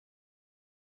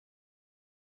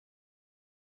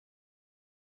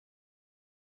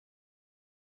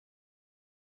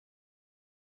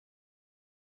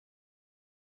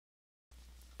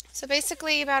So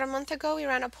basically, about a month ago, we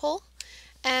ran a poll,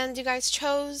 and you guys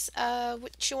chose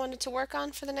what you wanted to work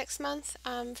on for the next month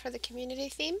for the community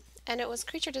theme, and it was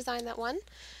creature design that won.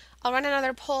 I'll run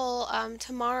another poll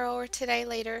tomorrow or today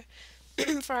later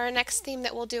for our next theme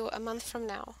that we'll do a month from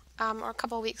now, or a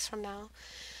couple weeks from now.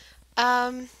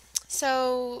 Um,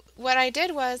 so what I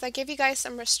did was I gave you guys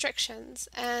some restrictions,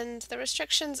 and the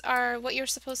restrictions are what you're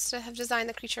supposed to have designed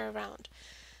the creature around.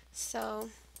 So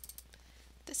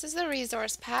this is the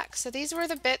resource pack. So these were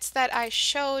the bits that I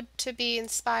showed to be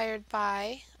inspired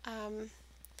by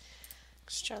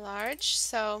extra large.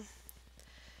 So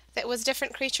that was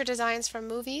different creature designs from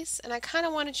movies, and I kind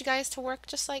of wanted you guys to work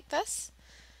just like this.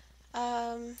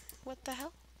 What the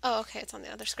hell? Oh, okay, it's on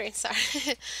the other screen. Sorry.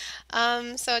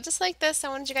 So just like this, I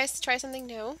wanted you guys to try something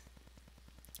new.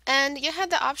 And you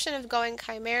had the option of going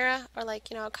chimera or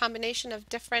a combination of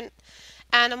different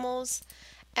animals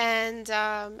and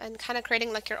kind of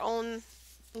creating like your own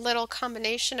little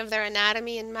combination of their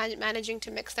anatomy and managing to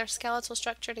mix their skeletal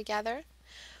structure together.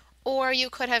 Or you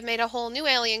could have made a whole new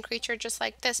alien creature just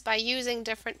like this by using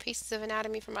different pieces of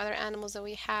anatomy from other animals that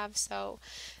we have. So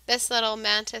this little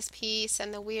mantis piece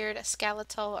and the weird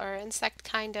skeletal or insect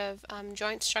kind of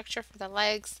joint structure for the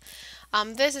legs.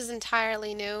 This is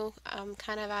entirely new,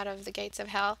 kind of out of the gates of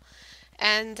hell.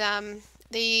 And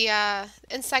the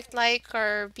insect-like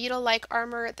or beetle-like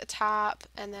armor at the top,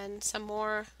 and then some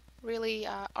more really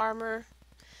armor,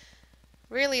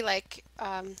 really like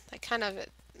kind of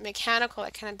mechanical,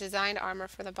 like kind of designed armor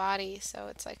for the body. So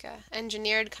it's like a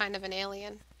engineered kind of an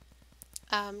alien,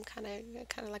 kind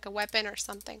of like a weapon or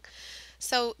something.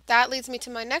 So that leads me to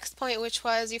my next point, which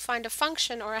was you find a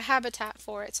function or a habitat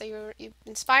for it. So you're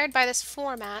inspired by this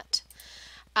format,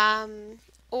 um,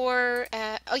 or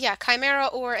oh yeah, chimera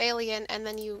or alien, and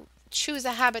then you choose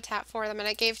a habitat for them. And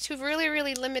I gave two really,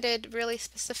 really limited, really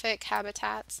specific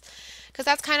habitats, because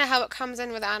that's kind of how it comes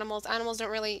in with animals. Animals don't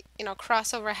really,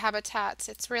 cross over habitats.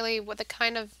 It's really what the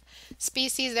kind of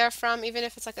species they're from, even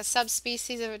if it's like a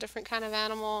subspecies of a different kind of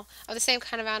animal, of the same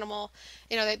kind of animal,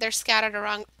 they're scattered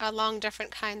along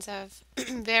different kinds of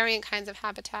variant kinds of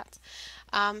habitats.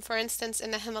 For instance,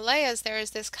 in the Himalayas, there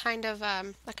is this kind of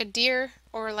like a deer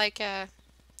or like a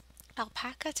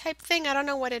alpaca type thing. I don't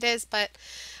know what it is, but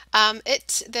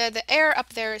the air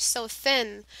up there is so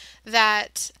thin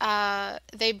that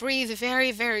they breathe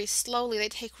very, very slowly. They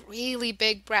take really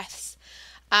big breaths,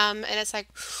 and it's like,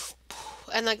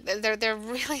 and like they're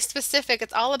really specific.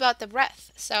 It's all about the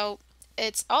breath. So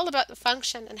it's all about the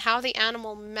function and how the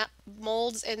animal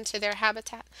molds into their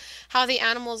habitat, how the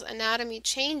animal's anatomy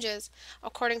changes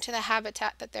according to the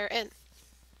habitat that they're in.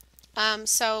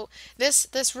 So this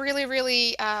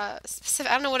really specific.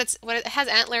 I don't know what it has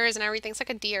antlers and everything. It's like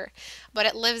a deer, but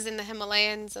it lives in the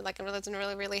Himalayas and like it lives in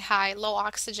really high low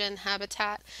oxygen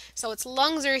habitat. So its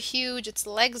lungs are huge. Its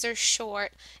legs are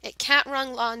short. It can't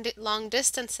run long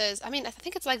distances. I mean, I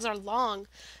think its legs are long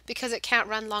because it can't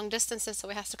run long distances, so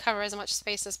it has to cover as much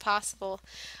space as possible.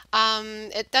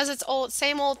 It does its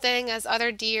same old thing as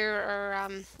other deer, or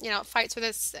it fights with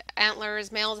its antlers.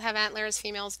 Males have antlers,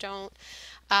 females don't.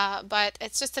 But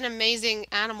it's just an amazing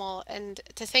animal, and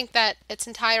to think that its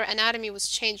entire anatomy was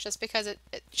changed just because it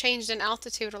changed in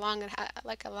altitude along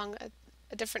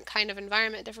a different kind of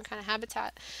environment, different kind of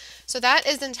habitat. So that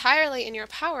is entirely in your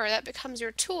power. That becomes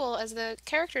your tool as the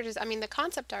the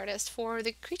concept artist for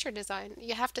the creature design.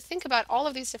 You have to think about all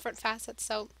of these different facets.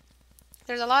 So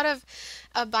there's a lot of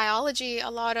biology, a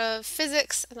lot of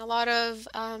physics, and a lot of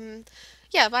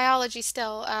yeah, biology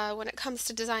still when it comes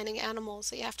to designing animals.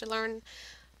 So you have to learn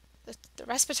the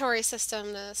respiratory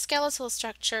system, the skeletal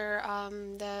structure,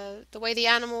 the way the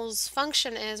animal's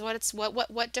function is,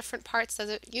 what different parts does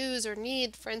it use or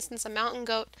need. For instance, a mountain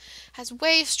goat has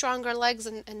way stronger legs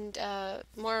and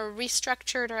more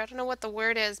restructured, or I don't know what the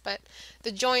word is, but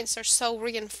the joints are so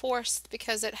reinforced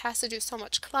because it has to do so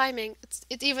much climbing.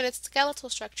 Even its skeletal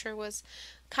structure was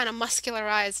kind of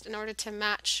muscularized in order to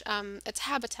match its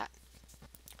habitat.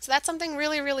 So that's something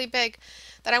really big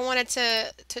that I wanted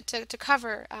to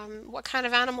cover. What kind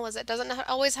of animal is it? Doesn't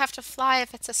always have to fly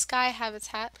if it's a sky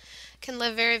habitat. It can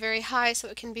live very high, so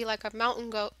it can be like a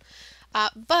mountain goat.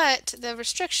 But the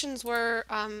restrictions were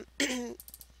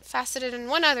faceted in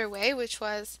one other way, which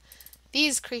was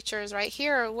these creatures right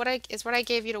here are what I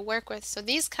gave you to work with. So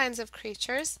these kinds of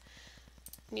creatures,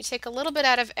 and you take a little bit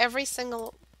out of every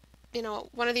single,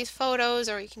 one of these photos,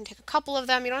 or you can take a couple of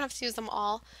them. You don't have to use them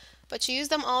all. but you use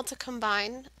them all to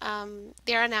combine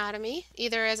their anatomy,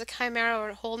 either as a chimera or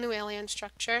a whole new alien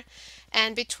structure.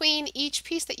 And between each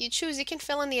piece that you choose, you can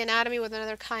fill in the anatomy with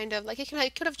another kind of, like you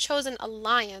could have chosen a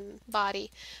lion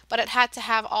body, but it had to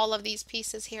have all of these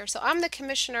pieces here. So I'm the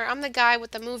commissioner, I'm the guy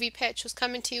with the movie pitch who's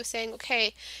coming to you saying,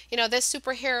 okay, this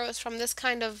superhero is from this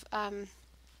kind of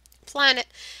planet,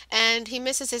 and he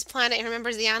misses his planet and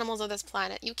remembers the animals of this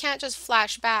planet. You can't just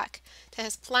flash back to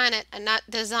his planet and not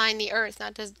design the Earth,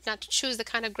 not to choose the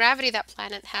kind of gravity that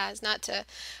planet has, not to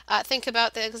think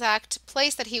about the exact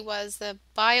place that he was, the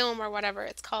biome or whatever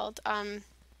it's called.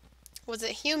 Was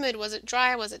it humid? Was it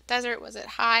dry? Was it desert? Was it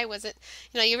high? Was it,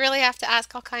 you really have to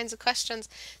ask all kinds of questions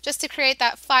just to create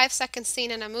that 5-second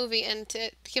scene in a movie. And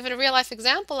to give it a real life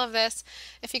example of this,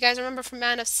 if you guys remember from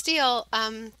Man of Steel,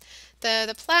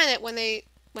 the planet, when they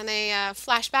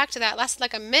flash back to that, lasted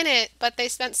like a minute, but they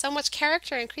spent so much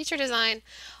character and creature design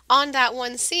on that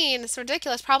one scene. It's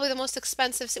ridiculous. Probably one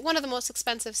of the most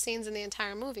expensive scenes in the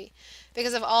entire movie,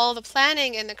 because of all the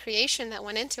planning and the creation that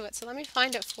went into it. So let me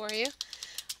find it for you.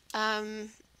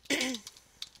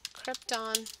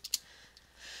 Krypton.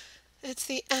 It's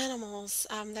the animals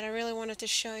that I really wanted to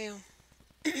show you.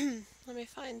 Let me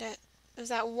find it. There's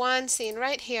that one scene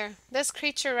right here. This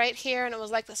creature right here, and it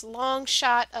was like this long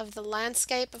shot of the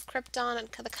landscape of Krypton and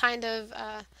the kind of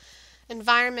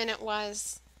environment it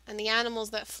was, and the animals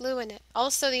that flew in it.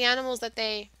 Also, the animals that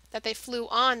they flew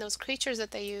on, those creatures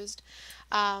that they used.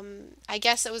 I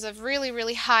guess it was a really,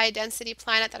 really high density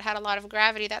planet that had a lot of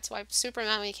gravity. That's why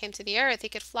Superman, when he came to the Earth, he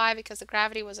could fly, because the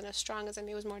gravity wasn't as strong as him.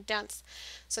 He was more dense.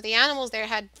 So the animals there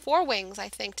had 4 wings, I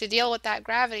think, to deal with that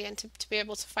gravity and to be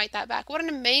able to fight that back. What an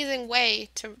amazing way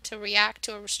to react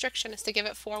to a restriction, is to give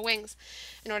it 4 wings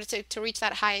in order to reach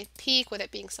that high peak with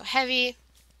it being so heavy.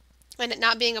 And it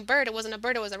not being a bird, it wasn't a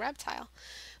bird, it was a reptile.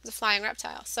 It was a flying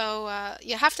reptile. So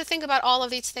you have to think about all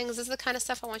of these things. This is the kind of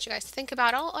stuff I want you guys to think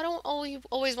about. I don't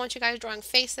always want you guys drawing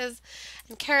faces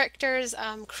and characters.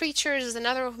 Creatures is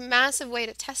another massive way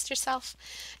to test yourself.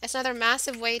 It's another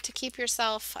massive way to keep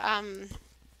yourself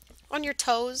on your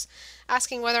toes,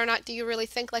 asking whether or not do you really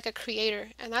think like a creator.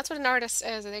 And that's what an artist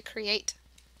is. They create.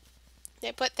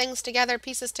 They put things together,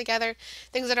 pieces together,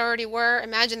 things that already were,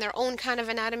 imagine their own kind of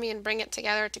anatomy and bring it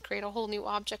together to create a whole new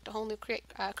object, a whole new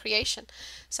creation.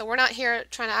 So we're not here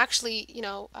trying to actually,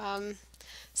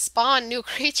 spawn new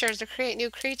creatures or create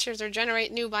new creatures or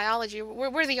generate new biology.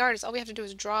 We're the artists. All we have to do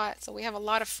is draw it. So we have a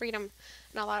lot of freedom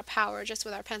and a lot of power just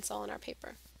with our pencil and our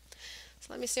paper. So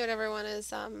let me see what everyone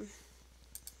is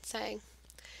saying.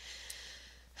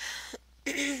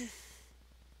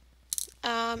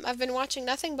 I've been watching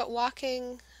nothing but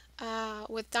walking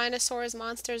with dinosaurs,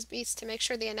 monsters, beasts to make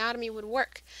sure the anatomy would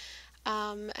work,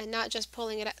 and not just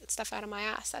pulling stuff out of my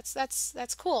ass.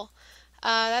 That's cool.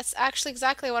 That's actually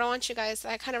exactly what I want you guys.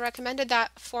 I kind of recommended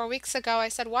that 4 weeks ago. I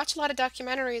said watch a lot of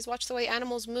documentaries, watch the way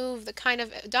animals move. The kind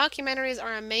of documentaries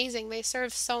are amazing. They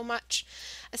serve so much,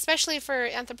 especially for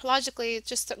anthropologically,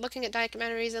 just looking at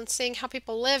documentaries and seeing how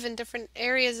people live in different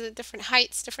areas at different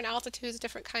heights, different altitudes,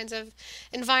 different kinds of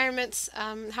environments,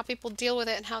 how people deal with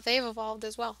it and how they've evolved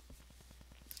as well.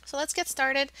 So let's get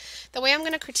started. The way I'm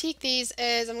going to critique these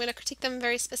is I'm going to critique them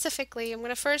very specifically. I'm going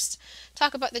to first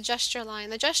talk about the gesture line.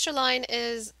 The gesture line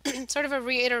is sort of a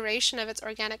reiteration of its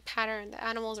organic pattern, the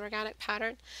animal's organic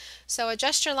pattern. So a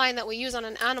gesture line that we use on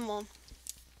an animal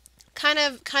kind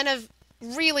of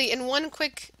really in one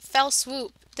quick fell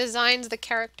swoop designs the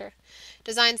character,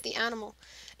 designs the animal.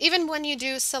 Even when you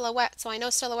do silhouette, so I know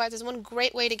silhouette is one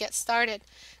great way to get started,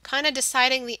 kind of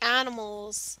deciding the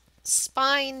animal's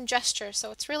spine gesture.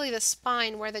 So it's really the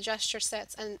spine where the gesture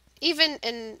sits. And even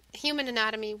in human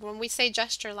anatomy, when we say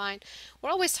gesture line,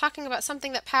 we're always talking about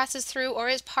something that passes through or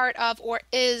is part of or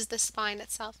is the spine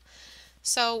itself.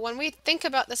 So when we think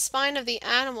about the spine of the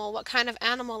animal, what kind of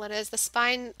animal it is, the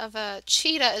spine of a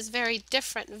cheetah is very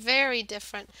different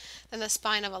than the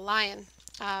spine of a lion.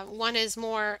 One is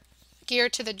more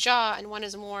geared to the jaw and one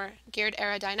is more geared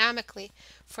aerodynamically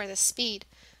for the speed.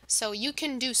 So you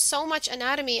can do so much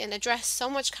anatomy and address so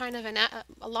much kind of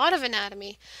a lot of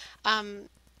anatomy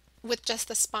with just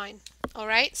the spine. All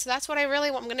right, so that's what I really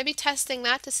want. I'm going to be testing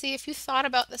that to see if you thought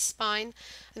about the spine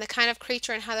and the kind of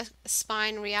creature and how the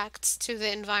spine reacts to the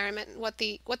environment, and what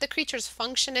the creature's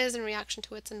function is in reaction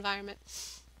to its environment.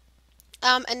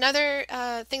 Another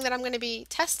thing that I'm going to be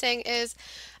testing is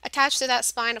attached to that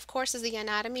spine, of course, is the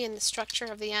anatomy and the structure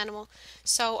of the animal.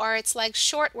 So are its legs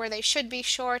short where they should be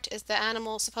short? Is the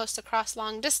animal supposed to cross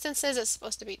long distances? Is it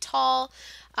supposed to be tall?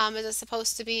 Is it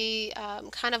supposed to be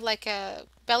kind of like a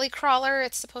belly crawler.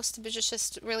 It's supposed to be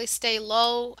just really stay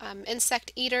low.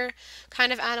 Insect eater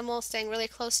kind of animal, staying really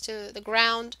close to the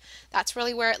ground. That's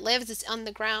really where it lives. It's on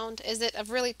the ground. Is it a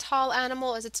really tall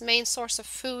animal? Is its main source of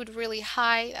food really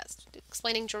high? That's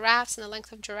explaining giraffes and the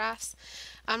length of giraffes.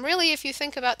 Really, if you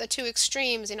think about the two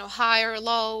extremes, high or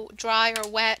low, dry or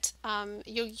wet,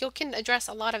 you can address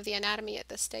a lot of the anatomy at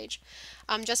this stage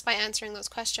just by answering those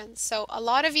questions. So a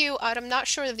lot of you, I'm not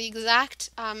sure of the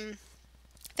exact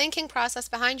thinking process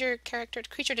behind your character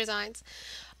creature designs.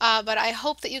 But I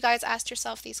hope that you guys asked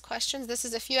yourself these questions. This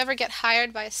is if you ever get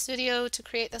hired by a studio to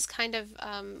create this kind of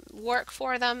work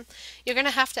for them, you're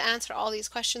going to have to answer all these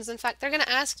questions. In fact, they're going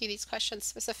to ask you these questions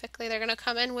specifically. They're going to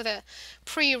come in with a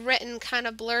pre-written kind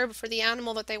of blurb for the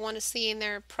animal that they want to see in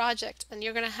their project, and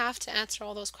you're going to have to answer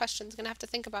all those questions. You're going to have to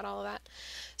think about all of that.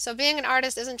 So being an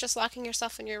artist isn't just locking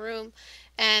yourself in your room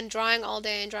and drawing all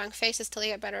day and drawing faces till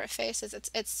you get better at faces.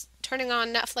 It's turning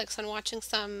on Netflix and watching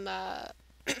some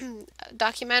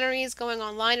documentaries, going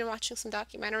online and watching some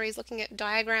documentaries, looking at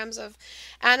diagrams of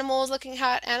animals, looking at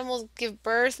how animals give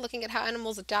birth, looking at how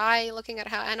animals die, looking at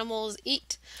how animals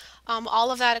eat. All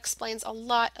of that explains a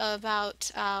lot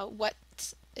about what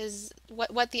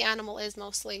the animal is,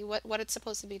 mostly what it's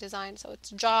supposed to be designed. So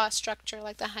its jaw structure,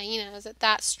 like the hyena, is it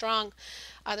that strong?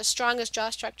 The strongest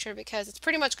jaw structure because it's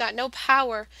pretty much got no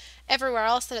power everywhere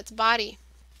else in its body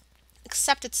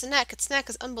except its neck. Its neck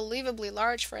is unbelievably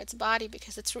large for its body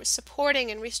because it's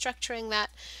supporting and restructuring that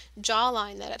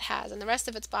jawline that it has, and the rest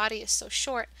of its body is so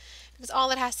short because all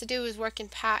it has to do is work in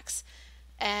packs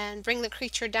and bring the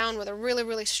creature down with a really,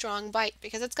 really strong bite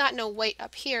because it's got no weight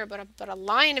up here. But a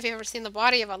lion, if you've ever seen the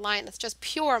body of a lion, it's just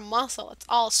pure muscle. It's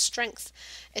all strength.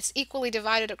 It's equally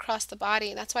divided across the body,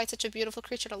 and that's why it's such a beautiful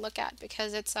creature to look at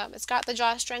because it's got the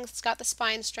jaw strength, it's got the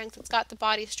spine strength, it's got the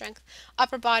body strength,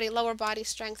 upper body, lower body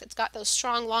strength. It's got those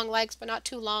strong, long legs, but not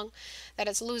too long that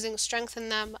it's losing strength in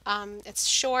them. It's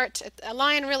short.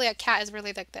 A cat is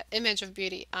really like the image of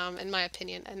beauty, in my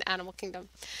opinion, in the animal kingdom.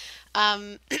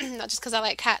 Not just because I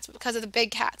like cats, but because of the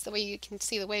big cats, the way you can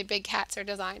see the way big cats are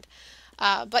designed.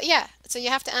 But yeah, so you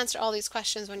have to answer all these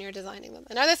questions when you're designing them.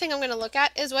 Another thing I'm going to look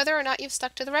at is whether or not you've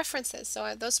stuck to the references.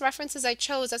 So those references I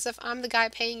chose as if I'm the guy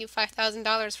paying you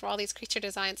 $5,000 for all these creature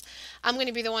designs. I'm going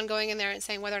to be the one going in there and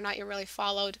saying whether or not you really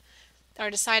followed or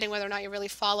deciding whether or not you really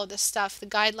followed the stuff, the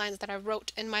guidelines that I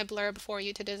wrote in my blurb for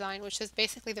you to design, which is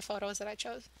basically the photos that I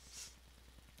chose.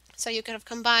 So you could have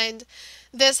combined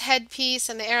this headpiece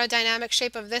and the aerodynamic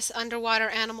shape of this underwater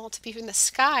animal to be in the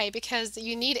sky because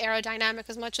you need aerodynamic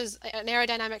as much as an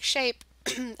aerodynamic shape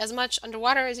as much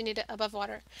underwater as you need it above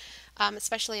water,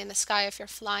 especially in the sky if you're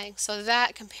flying. So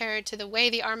that compared to the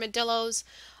way the armadillo's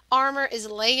armor is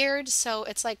layered, so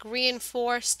it's like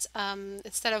reinforced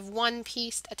instead of one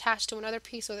piece attached to another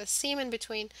piece with a seam in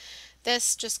between.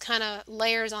 This just kind of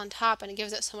layers on top and it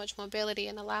gives it so much mobility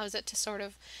and allows it to sort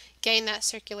of gain that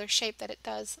circular shape that it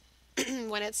does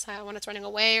when it's running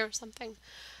away or something.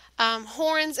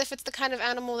 Horns, if it's the kind of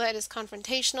animal that is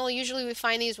confrontational, usually we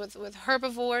find these with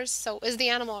herbivores. So is the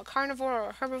animal a carnivore or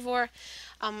a herbivore?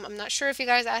 I'm not sure if you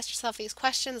guys asked yourself these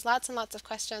questions, lots and lots of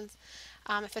questions.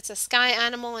 If it's a sky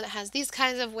animal and it has these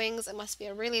kinds of wings, it must be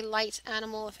a really light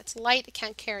animal. If it's light, it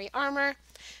can't carry armor.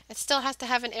 It still has to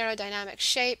have an aerodynamic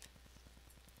shape.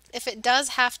 If it does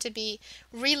have to be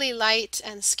really light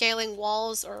and scaling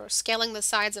walls or scaling the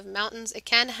sides of mountains, it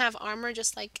can have armor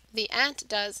just like the ant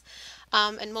does,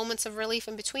 and moments of relief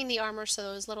in between the armor, so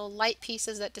those little light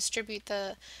pieces that distribute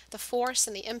the force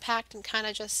and the impact and kind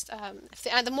of just,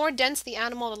 the more dense the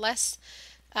animal,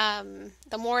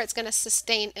 the more it's going to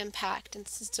sustain impact and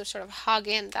to sort of hog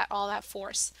in all that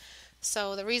force.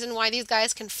 So the reason why these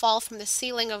guys can fall from the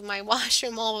ceiling of my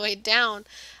washroom all the way down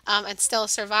and still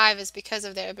survive is because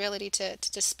of their ability to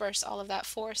disperse all of that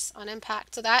force on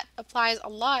impact. So that applies a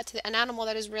lot to an animal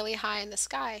that is really high in the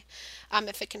sky.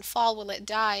 If it can fall, will it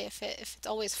die? If it's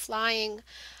always flying,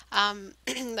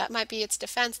 that might be its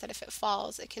defense, that if it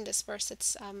falls, it can disperse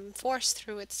its force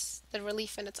through the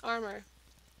relief in its armor.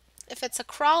 If it's a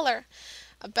crawler,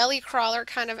 a belly crawler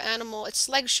kind of animal, its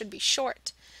legs should be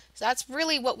short. So that's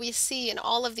really what we see in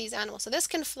all of these animals. So this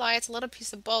can fly, it's a little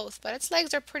piece of both, but its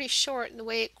legs are pretty short in the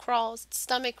way it crawls. Its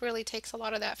stomach really takes a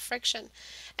lot of that friction.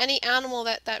 Any animal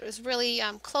that is really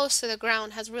close to the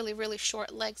ground has really, really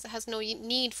short legs. It has no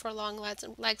need for long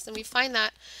legs, and we find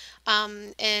that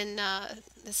in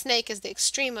the snake is the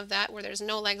extreme of that, where there's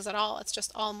no legs at all. It's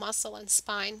just all muscle and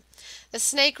spine. The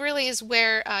snake really is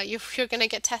where you're going to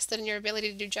get tested in your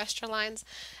ability to do gesture lines.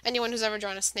 Anyone who's ever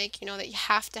drawn a snake, you know that you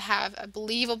have to have a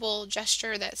believable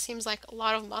gesture that seems like a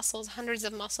lot of muscles, hundreds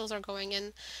of muscles are going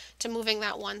in to moving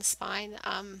that one spine.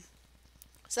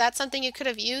 So that's something you could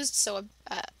have used. So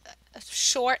a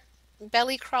short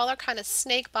belly crawler kind of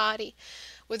snake body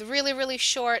with really, really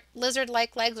short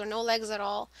lizard-like legs or no legs at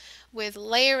all, with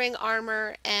layering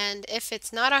armor. And if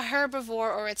it's not a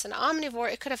herbivore or it's an omnivore,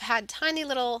 it could have had tiny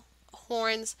little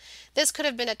horns. This could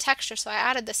have been a texture, so I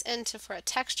added this into for a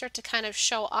texture to kind of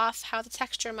show off how the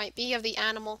texture might be of the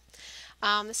animal.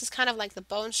 This is kind of like the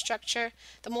bone structure.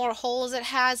 The more holes it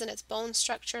has in its bone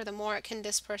structure, the more it can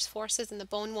disperse forces and the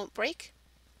bone won't break.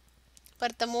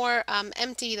 But the more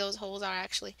empty those holes are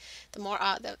actually, the more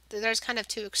there's kind of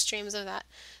two extremes of that,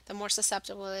 the more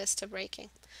susceptible it is to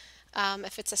breaking.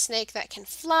 If it's a snake that can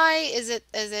fly, is it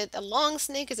a long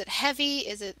snake? Is it heavy?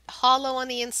 Is it hollow on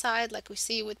the inside, like we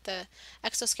see with the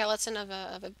exoskeleton of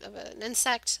an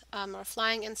insect or a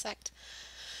flying insect?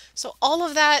 So all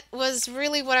of that was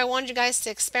really what I wanted you guys to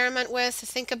experiment with, to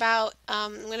think about.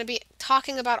 I'm going to be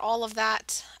talking about all of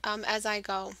that as I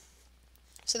go.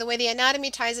 So the way the anatomy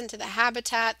ties into the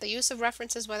habitat, the use of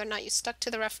references, whether or not you stuck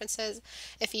to the references.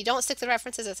 If you don't stick to the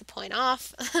references, it's a point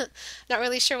off. Not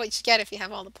really sure what you get if you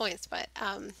have all the points, but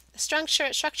the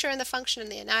structure and the function and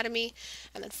the anatomy,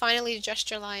 and then finally the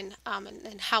gesture line,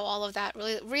 and how all of that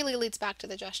really leads back to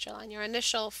the gesture line. Your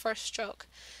initial first stroke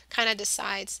kind of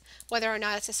decides whether or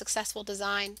not it's a successful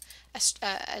design, a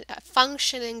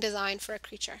functioning design for a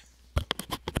creature.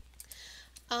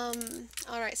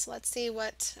 All right, so let's see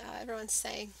what everyone's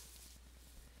saying.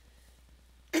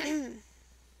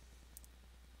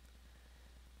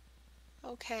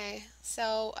 Okay,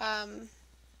 so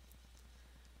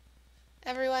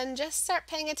everyone just start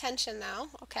paying attention now.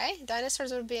 Okay,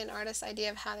 dinosaurs would be an artist's idea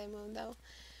of how they move, though.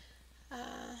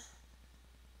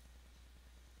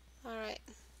 All right.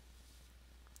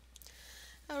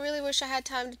 I really wish I had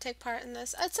time to take part in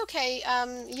this. It's okay.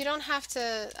 You don't have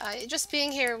to. Just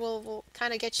being here will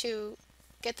kind of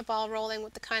get the ball rolling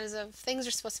with the kinds of things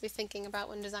you're supposed to be thinking about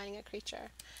when designing a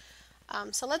creature.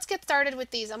 So let's get started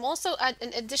with these. I'm also,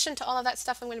 in addition to all of that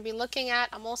stuff I'm going to be looking at,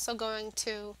 I'm also going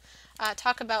to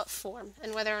talk about form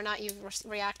and whether or not you've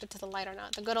reacted to the light or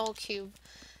not. The good old cube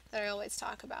that I always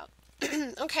talk about.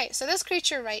 Okay, so this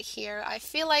creature right here, I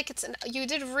feel like you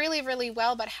did really, really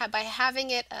well by having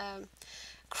it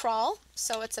crawl.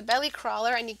 So it's a belly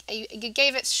crawler, and you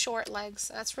gave it short legs.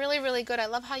 That's really, really good. I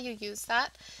love how you use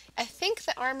that. I think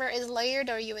the armor is layered,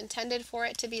 or you intended for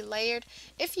it to be layered.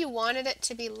 If you wanted it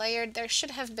to be layered, there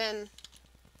should have been.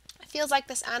 It feels like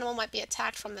this animal might be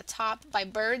attacked from the top by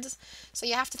birds, so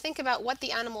you have to think about what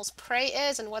the animal's prey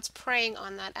is and what's preying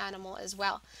on that animal as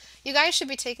well. You guys should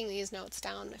be taking these notes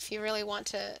down if you really want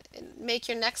to make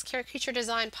your next creature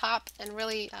design pop and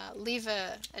really leave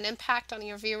an impact on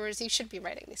your viewers. You should be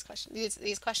writing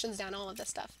these questions down, all of this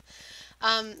stuff.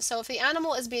 So if the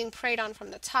animal is being preyed on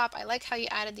from the top, I like how you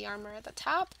added the armor at the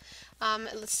top.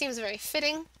 It seems very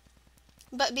fitting.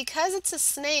 But because it's a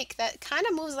snake that kind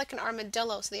of moves like an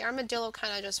armadillo, so the armadillo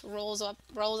kind of just rolls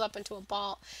up into a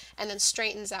ball and then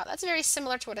straightens out. That's very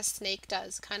similar to what a snake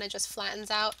does, kind of just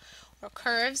flattens out or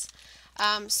curves.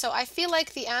 So I feel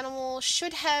like the animal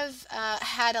should have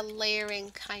had a layered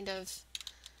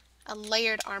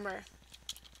armor,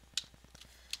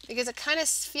 because it kind of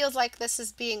feels like this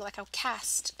is being like a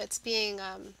cast. It's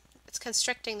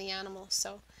constricting the animal.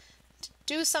 So to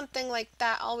do something like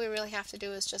that, all we really have to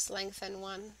do is just lengthen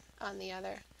one on the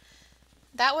other.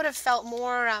 That would have felt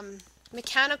more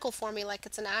mechanical for me, like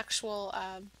it's an actual,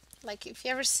 like if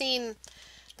you ever seen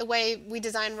the way we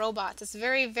design robots, it's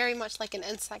very, very much like an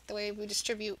insect, the way we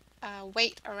distribute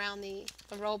weight around the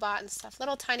robot and stuff.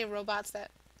 Little tiny robots that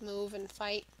move and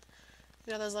fight.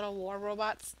 You know, those little war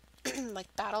robots, like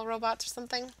battle robots or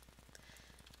something.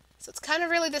 So it's kind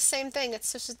of really the same thing.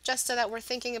 It's just so that we're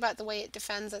thinking about the way it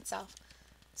defends itself.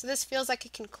 So this feels like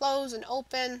it can close and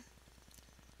open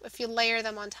if you layer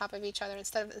them on top of each other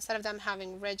instead of them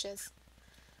having ridges,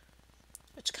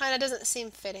 which kind of doesn't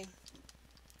seem fitting.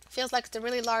 It feels like it's a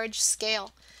really large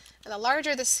scale, and the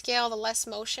larger the scale, the less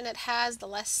motion it has, the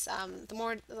less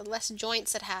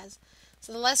joints it has.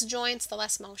 So the less joints, the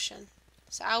less motion.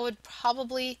 So I would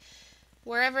probably,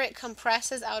 wherever it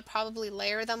compresses, I would probably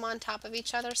layer them on top of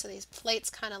each other, so these plates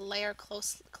kind of layer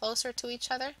closer to each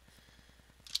other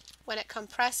when it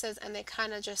compresses, and they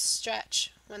kind of just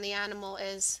stretch when the animal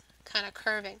is kind of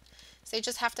curving. So you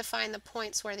just have to find the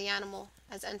points where the animal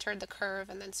has entered the curve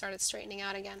and then started straightening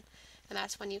out again, and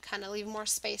that's when you kind of leave more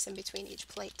space in between each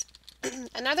plate.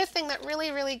 Another thing that really,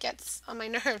 really gets on my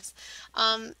nerves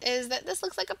is that this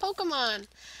looks like a Pokemon.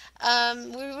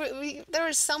 There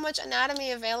was so much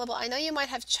anatomy available. I know you might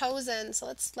have chosen, so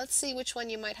let's see which one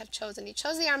you might have chosen. You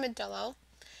chose the armadillo.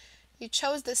 You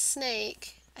chose the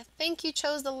snake. I think you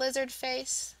chose the lizard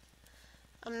face.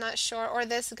 I'm not sure, or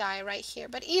this guy right here.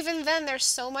 But even then, there's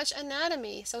so much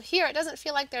anatomy. So here, it doesn't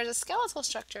feel like there's a skeletal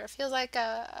structure. It feels like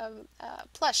a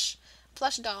plush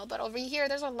doll. But over here,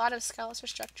 there's a lot of skeletal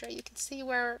structure. You can see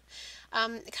where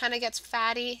it kind of gets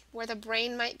fatty, where the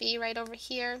brain might be right over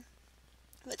here,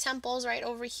 the temples right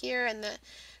over here, and the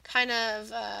kind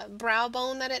of brow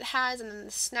bone that it has, and then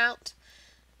the snout.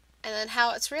 And then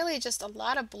how it's really just a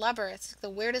lot of blubber. It's the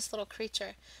weirdest little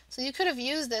creature. So you could have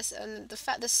used this, and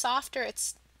the softer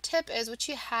its tip is, which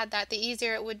you had that, the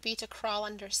easier it would be to crawl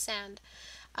under sand,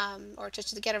 or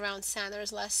to get around sand.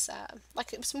 There's less,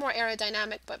 like it's more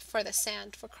aerodynamic, but for the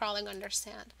sand, for crawling under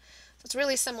sand. So it's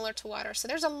really similar to water. So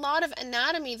there's a lot of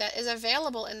anatomy that is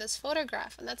available in this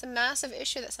photograph, and that's a massive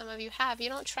issue that some of you have. You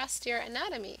don't trust your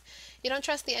anatomy. You don't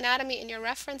trust the anatomy in your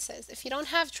references. If you don't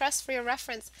have trust for your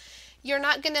reference, you're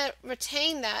not going to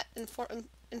retain that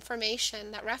information,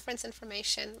 that reference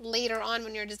information, later on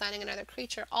when you're designing another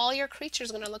creature. All your creatures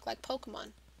are going to look like Pokemon.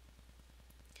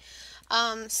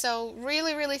 So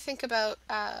really, really think about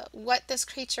what this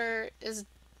creature is,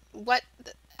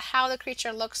 how the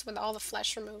creature looks with all the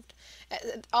flesh removed.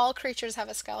 All creatures have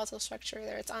a skeletal structure,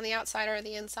 whether it's on the outside or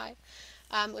the inside.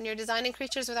 When you're designing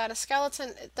creatures without a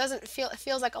skeleton, it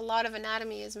feels like a lot of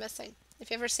anatomy is missing. If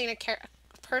you've ever seen a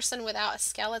person without a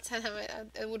skeleton,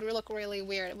 it would look really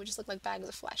weird. It would just look like bags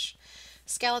of flesh.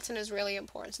 Skeleton is really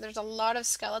important. So there's a lot of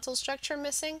skeletal structure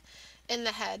missing in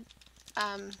the head.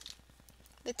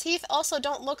 The teeth also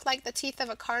don't look like the teeth of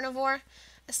a carnivore,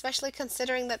 especially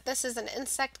considering that this is an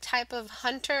insect type of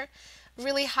hunter.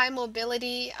 Really high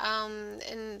mobility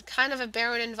in kind of a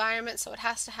barren environment, so it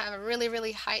has to have a really,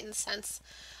 really heightened sense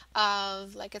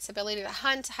of like its ability to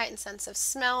hunt, heightened sense of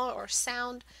smell or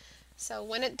sound. So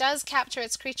when it does capture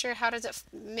its creature, how does it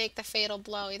make the fatal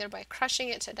blow? Either by crushing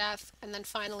it to death and then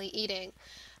finally eating.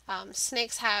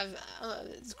 Snakes have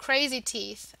crazy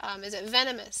teeth. Is it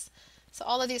venomous? So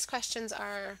all of these questions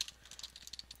are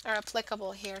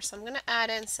applicable here. So I'm going to add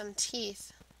in some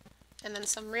teeth and then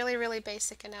some really, really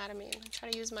basic anatomy. I'm going to try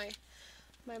to use my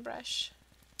brush.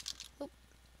 Oop.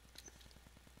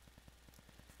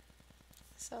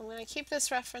 So I'm going to keep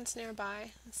this reference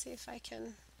nearby and see if I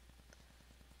can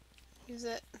use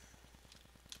it.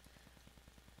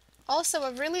 Also,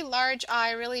 a really large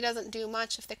eye really doesn't do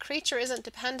much if the creature isn't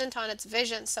dependent on its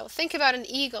vision. So think about an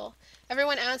eagle.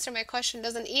 Everyone answer my question.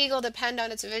 Does an eagle depend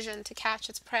on its vision to catch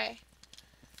its prey?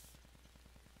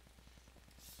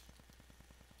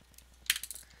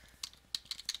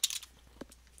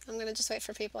 I'm going to just wait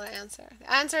for people to answer.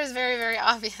 The answer is very, very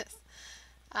obvious.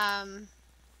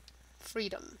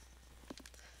 Freedom.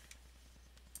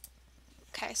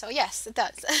 Okay, so yes, it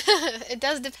does. It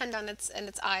does depend on its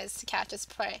eyes to catch its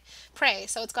prey.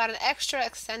 So it's got an extra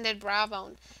extended brow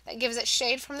bone that gives it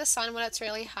shade from the sun when it's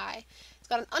really high. It's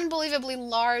got an unbelievably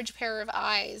large pair of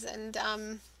eyes, and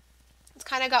it's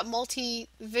kind of got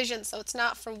multi-vision, so it's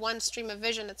not for one stream of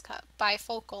vision, it's got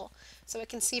bifocal, so it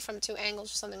can see from two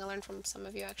angles, or something I learned from some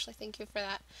of you actually. Thank you for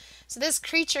that. So this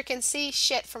creature can see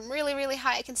shit from really, really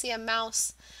high. It can see a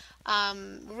mouse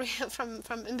from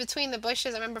in between the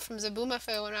bushes. I remember from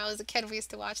Zaboomafoo when I was a kid, we used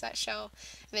to watch that show,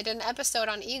 and they did an episode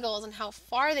on eagles and how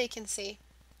far they can see.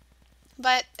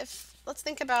 But let's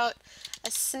think about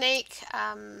a snake.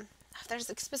 There's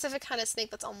a specific kind of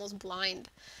snake that's almost blind.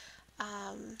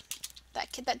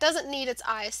 That doesn't need its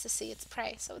eyes to see its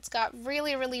prey, so it's got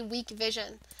really, really weak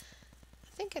vision.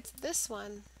 I think it's this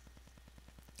one.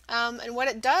 And what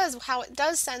it does, how it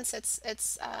does sense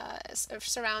its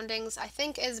surroundings, I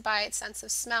think, is by its sense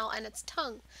of smell and its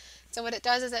tongue. So what it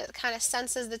does is it kind of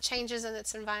senses the changes in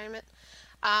its environment.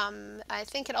 I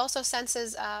think it also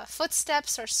senses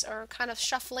footsteps or kind of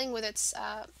shuffling with its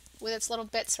little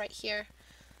bits right here.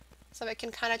 So it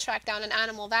can kind of track down an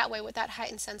animal that way with that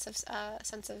heightened sense of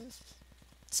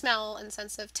smell and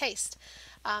sense of taste.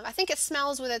 I think it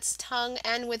smells with its tongue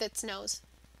and with its nose.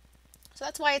 So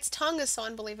that's why its tongue is so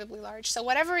unbelievably large. So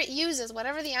whatever it uses,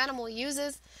 whatever the animal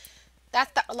uses,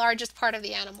 that's the largest part of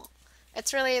the animal.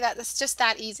 It's just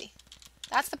that easy.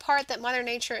 That's the part that Mother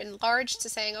Nature enlarged to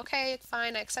saying, okay,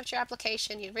 fine, I accept your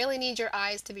application. You really need your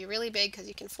eyes to be really big because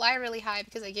you can fly really high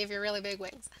because I gave you really big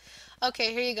wings.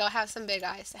 Okay, here you go, have some big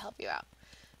eyes to help you out.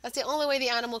 That's the only way the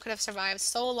animal could have survived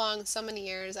so long, so many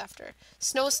years after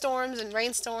snowstorms and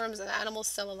rainstorms, and the animal's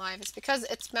still alive. It's because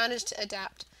it's managed to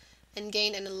adapt and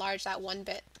gain and enlarge that one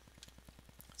bit.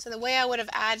 So the way I would have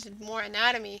added more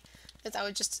anatomy is I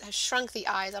would just have shrunk the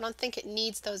eyes. I don't think it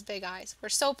needs those big eyes. We're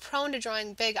so prone to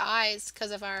drawing big eyes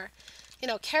because of our,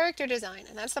 character design,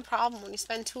 and that's the problem. When you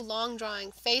spend too long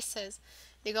drawing faces,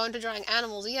 you go into drawing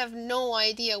animals, you have no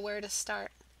idea where to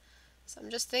start. So I'm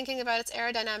just thinking about its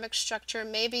aerodynamic structure.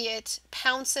 Maybe it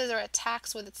pounces or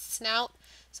attacks with its snout,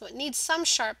 so it needs some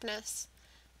sharpness.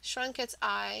 Shrunk its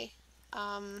eye.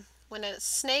 When a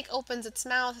snake opens its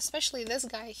mouth, especially this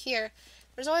guy here,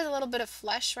 there's always a little bit of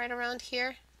flesh right around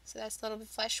here. So that's a little bit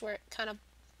of flesh where it kind of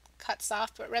cuts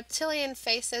off. But reptilian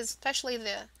faces, especially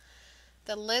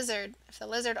the lizard, if the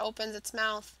lizard opens its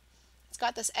mouth, it's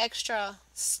got this extra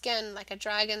skin like a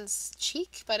dragon's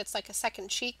cheek, but it's like a second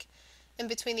cheek in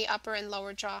between the upper and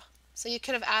lower jaw. So you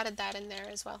could have added that in there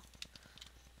as well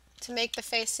to make the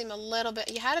face seem a little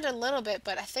bit, you had it a little bit,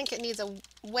 but I think it needs a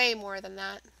way more than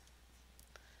that.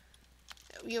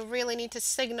 You really need to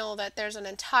signal that there's an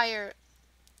entire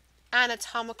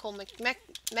anatomical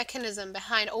mechanism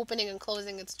behind opening and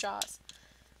closing its jaws.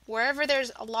 Wherever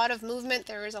there's a lot of movement,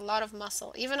 there is a lot of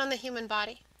muscle, even on the human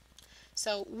body.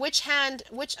 So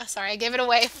sorry, I gave it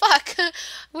away, fuck!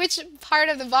 Which part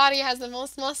of the body has the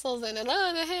most muscles in it?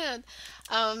 Oh, the hand.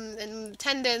 And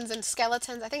tendons and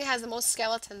skeletons. I think it has the most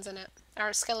skeletons in it,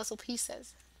 or skeletal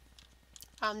pieces.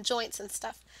 Joints and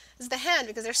stuff. Is the hand,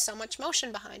 because there's so much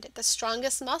motion behind it. The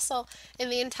strongest muscle in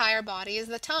the entire body is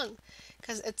the tongue,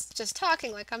 because it's just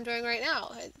talking like I'm doing right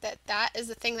now. That is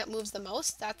the thing that moves the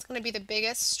most. That's going to be the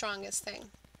biggest, strongest thing.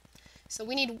 So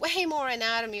we need way more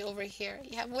anatomy over here.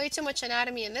 You have way too much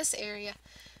anatomy in this area,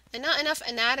 and not enough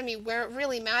anatomy where it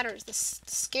really matters. This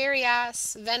scary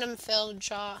ass, venom-filled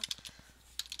jaw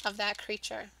of that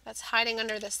creature that's hiding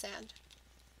under the sand.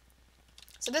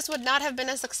 So this would not have been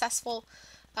a successful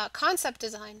concept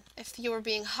design if you were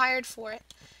being hired for it.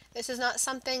 This is not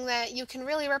something that you can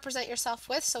really represent yourself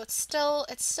with, so it's still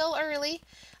early.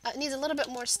 It needs a little bit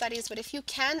more studies, but if you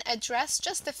can address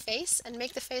just the face and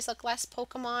make the face look less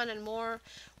Pokemon and more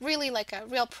really like a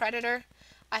real predator,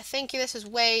 I think this is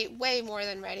way, way more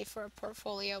than ready for a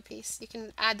portfolio piece. You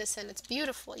can add this in. It's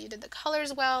beautiful. You did the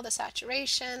colors well, the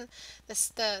saturation,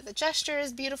 the gesture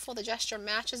is beautiful. The gesture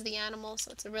matches the animal,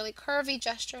 so it's a really curvy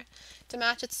gesture to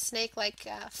match its snake-like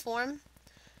form.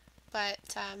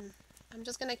 But I'm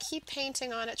just going to keep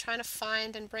painting on it, trying to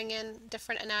find and bring in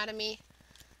different anatomy.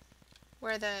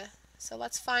 So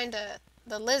let's find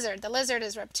the lizard. The lizard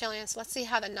is reptilian, so let's see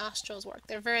how the nostrils work.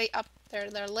 They're very up, they're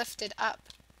lifted up.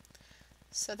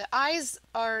 So the eyes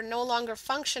are no longer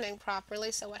functioning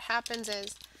properly, so what happens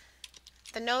is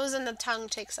the nose and the tongue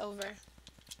takes over.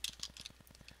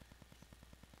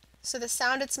 So the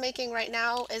sound it's making right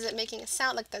now, is it making a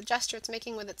sound like the gesture it's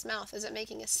making with its mouth? Is it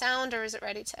making a sound or is it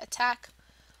ready to attack?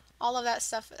 All of that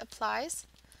stuff applies.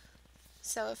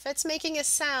 So if it's making a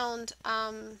sound,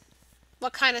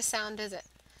 what kind of sound is it?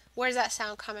 Where's that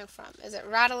sound coming from? Is it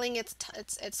rattling its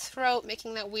throat,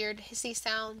 making that weird hissy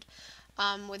sound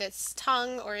with its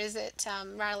tongue, or is it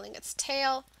rattling its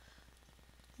tail?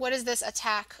 What is this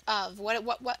attack of?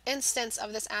 What instance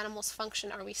of this animal's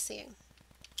function are we seeing?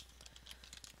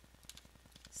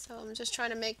 So I'm just trying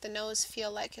to make the nose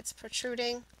feel like it's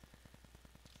protruding,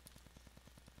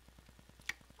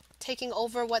 taking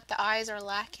over what the eyes are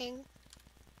lacking.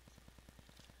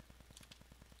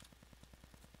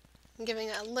 I'm giving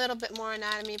it a little bit more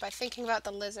anatomy by thinking about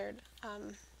the lizard.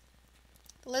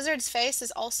 The lizard's face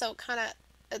is also kind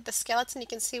of, the skeleton, you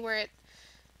can see where it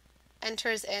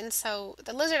enters in, so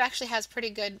the lizard actually has pretty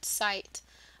good sight.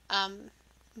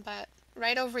 But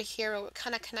right over here it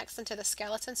kind of connects into the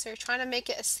skeleton, so you're trying to make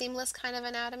it a seamless kind of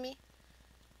anatomy.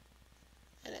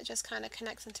 And it just kind of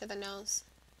connects into the nose.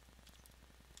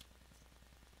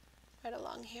 Right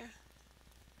along here.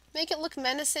 Make it look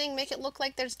menacing, make it look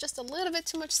like there's just a little bit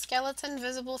too much skeleton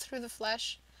visible through the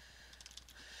flesh.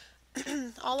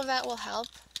 All of that will help.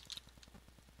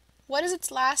 What is its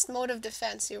last mode of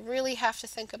defense? You really have to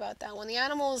think about that. When the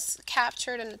animal is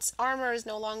captured and its armor is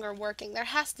no longer working, there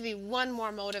has to be one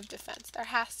more mode of defense. There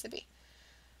has to be.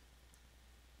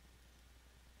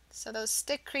 So those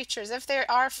stick creatures, if they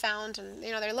are found, and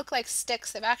they look like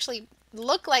sticks, they've actually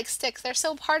look like sticks. They're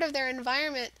so part of their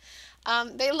environment.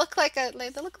 They look like a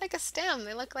stem.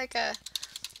 They look like a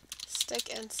stick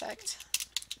insect.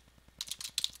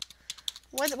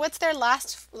 What's their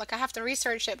last, like I have to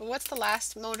research it, but what's the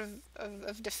last mode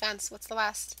of defense? What's the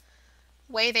last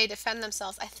way they defend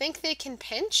themselves? I think they can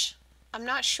pinch. I'm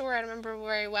not sure, I don't remember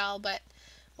very well, but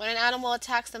when an animal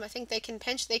attacks them, I think they can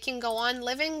pinch. They can go on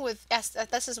living with, yes,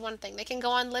 this is one thing. They can go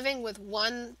on living with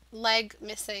one leg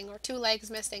missing or two legs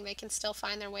missing. They can still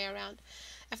find their way around.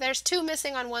 If there's two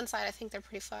missing on one side, I think they're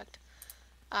pretty fucked.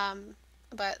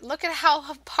 But look at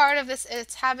how part of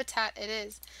its habitat it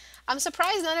is. I'm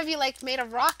surprised none of you made a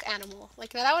rock animal.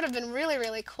 That would have been really,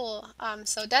 really cool.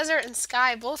 So desert and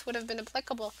sky both would have been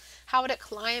applicable. How would it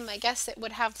climb? I guess it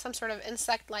would have some sort of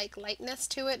insect-like lightness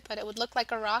to it, but it would look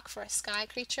like a rock for a sky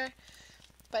creature.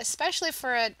 But especially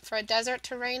for a desert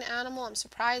terrain animal, I'm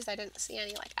surprised I didn't see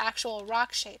any like actual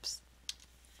rock shapes.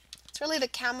 It's really the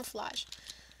camouflage.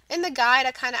 In the guide,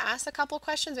 I kind of asked a couple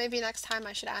questions. Maybe next time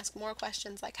I should ask more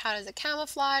questions like how does it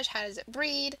camouflage? How does it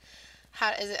breed?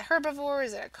 How is it herbivore?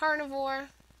 Is it a carnivore?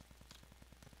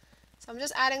 So I'm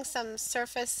just adding some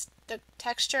surface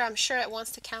texture. I'm sure it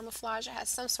wants to camouflage. It has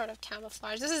some sort of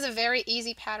camouflage. This is a very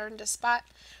easy pattern to spot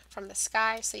from the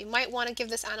sky, so you might want to give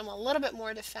this animal a little bit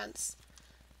more defense.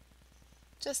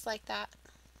 Just like that.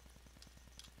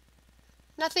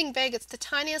 Nothing big. It's the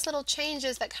tiniest little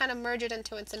changes that kind of merge it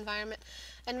into its environment.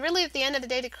 And really at the end of the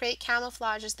day, to create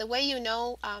camouflage is the way you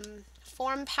know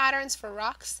form patterns for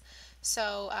rocks.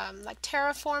 So like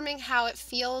terraforming, how it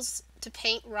feels to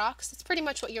paint rocks. It's pretty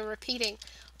much what you're repeating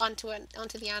onto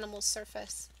the animal's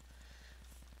surface.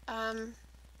 I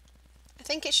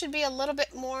think it should be a little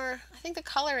bit more, I think the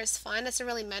color is fine. It's a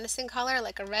really menacing color,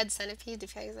 like a red centipede.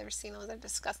 If you guys have ever seen those, they're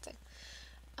disgusting.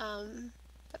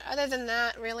 But other than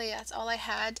that, really, that's all I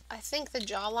had. I think the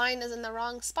jawline is in the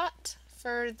wrong spot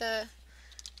for the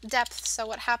depth. So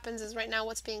what happens is right now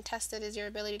what's being tested is your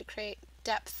ability to create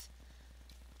depth.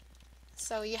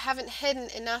 So you haven't hidden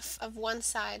enough of one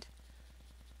side.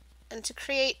 And to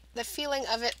create the feeling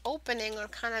of it opening or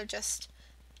kind of just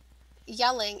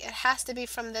yelling, it has to be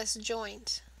from this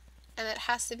joint. And it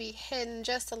has to be hidden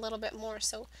just a little bit more.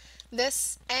 So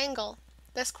this angle,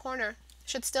 this corner,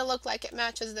 should still look like it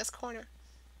matches this corner.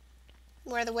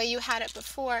 Where the way you had it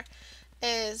before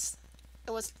is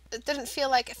it didn't feel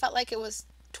like, it felt like it was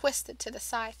twisted to the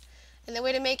side. And the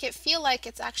way to make it feel like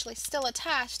it's actually still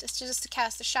attached is just to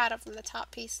cast a shadow from the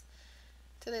top piece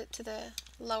to the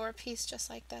lower piece, just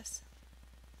like this.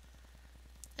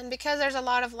 And because there's a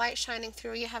lot of light shining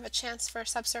through, you have a chance for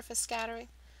subsurface scattering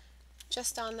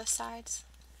just on the sides.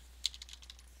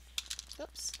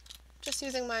 Oops. Just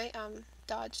using my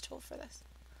dodge tool for this.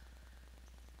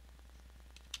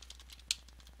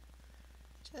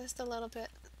 Just a little bit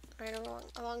right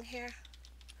along here.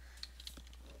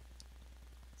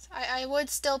 So I would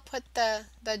still put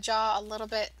the jaw a little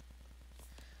bit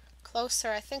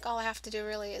closer. I think all I have to do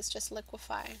really is just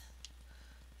liquefy.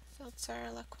 Filter,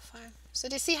 liquefy. So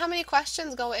do you see how many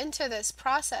questions go into this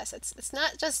process? It's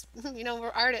not just, you know, we're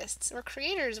artists, we're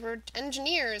creators, we're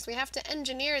engineers. We have to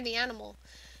engineer the animal.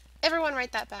 Everyone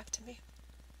write that back to me.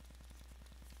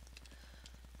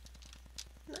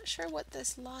 I'm not sure what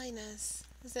this line is.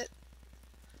 Is it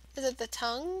the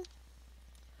tongue?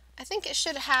 I think it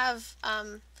should have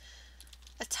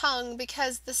a tongue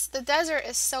because the desert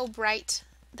is so bright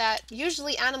that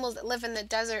usually animals that live in the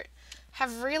desert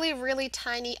have really, really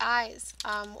tiny eyes,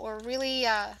 or really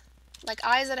like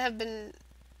eyes that have been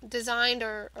designed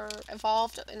or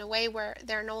evolved in a way where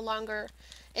they're no longer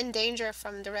in danger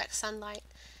from direct sunlight.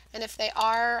 And if they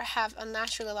have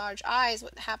unnaturally large eyes,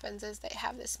 what happens is they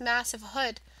have this massive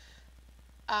hood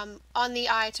on the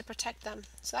eye to protect them.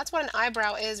 So that's what an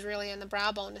eyebrow is really in the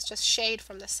brow bone. It's just shade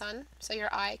from the sun, so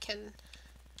your eye can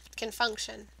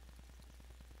function.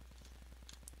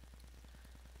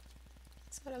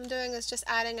 So what I'm doing is just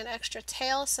adding an extra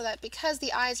tail so that because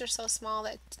the eyes are so small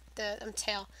that the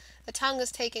tongue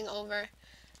is taking over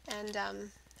and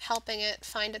helping it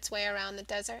find its way around the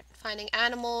desert, finding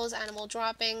animal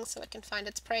droppings so it can find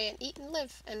its prey and eat and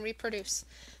live and reproduce.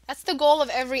 That's the goal of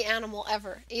every animal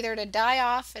ever, either to die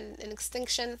off in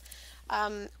extinction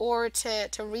or to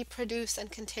reproduce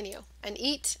and continue and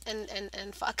eat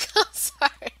and fuck.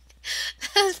 Sorry.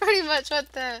 That's pretty much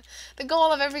what the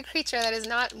goal of every creature that is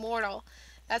not mortal.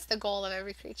 That's the goal of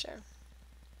every creature.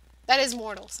 That is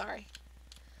mortal, sorry.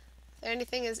 If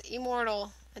anything is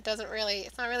immortal, it's not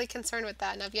really concerned with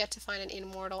that, and I've yet to find an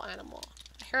immortal animal.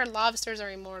 I heard lobsters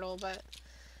are immortal, but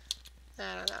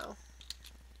I don't know.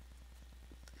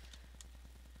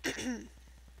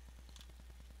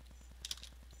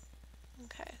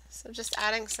 Okay, so just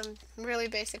adding some really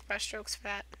basic brush strokes for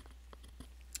that.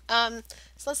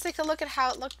 So let's take a look at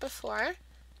how it looked before.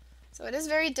 So it is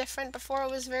very different. Before it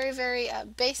was very, very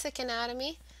basic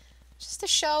anatomy. Just to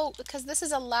show, because this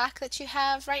is a lack that you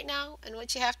have right now, and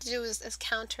what you have to do is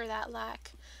counter that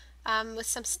lack with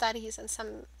some studies and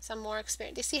some more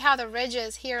experience. You see how the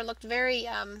ridges here looked very,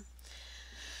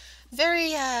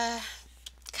 very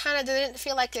kind of didn't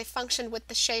feel like they functioned with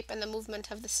the shape and the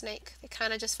movement of the snake. They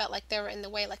kind of just felt like they were in the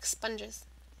way, like sponges.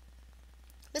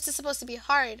 This is supposed to be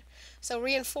hard, so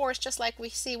reinforced, just like we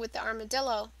see with the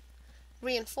armadillo,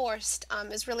 reinforced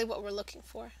is really what we're looking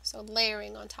for. So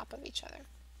layering on top of each other.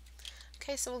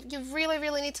 Okay, so you really,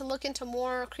 really need to look into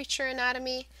more creature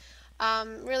anatomy.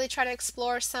 Really try to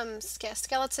explore some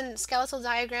skeletal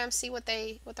diagrams, see what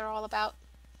they're all about.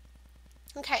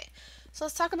 Okay, so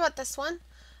let's talk about this one.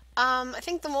 I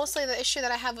think mostly the issue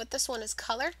that I have with this one is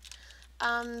color.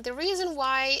 The reason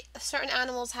why certain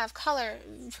animals have color,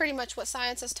 pretty much what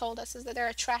science has told us, is that they're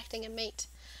attracting a mate.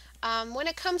 When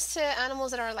it comes to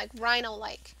animals that are like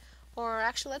rhino-like, or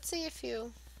actually, let's see if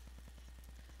you,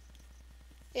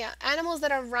 yeah, animals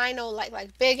that are rhino-like,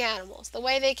 like big animals, the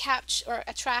way they catch or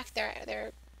attract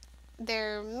their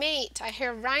mate, I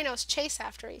hear rhinos chase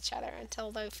after each other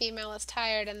until the female is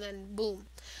tired, and then boom.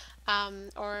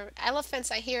 Or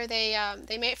elephants, I hear they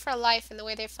mate for life, and the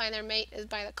way they find their mate is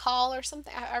by the call or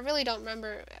something. I really don't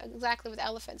remember exactly with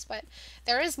elephants, but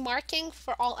there is marking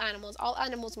for all animals. All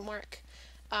animals mark,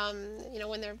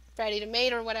 when they're ready to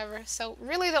mate or whatever. So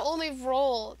really, the only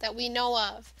role that we know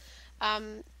of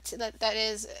that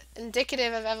is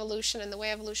indicative of evolution and the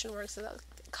way evolution works is that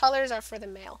colors are for the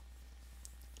male,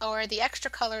 or the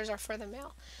extra colors are for the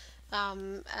male.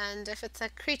 And if it's a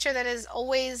creature that is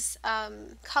always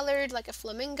colored, like a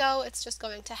flamingo, it's just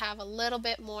going to have a little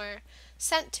bit more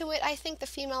scent to it. I think the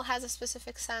female has a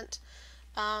specific scent.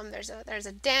 There's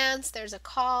a dance, there's a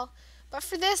call. But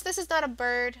for this is not a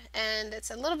bird, and it's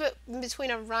a little bit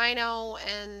between a rhino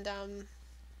and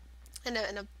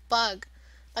a bug.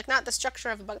 Like, not the structure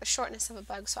of a bug, the shortness of a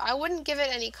bug. So I wouldn't give it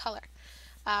any color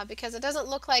because it doesn't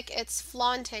look like it's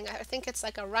flaunting. I think it's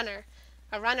like a runner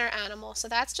animal. So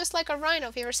that's just like a rhino.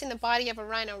 If you've ever seen the body of a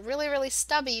rhino, really, really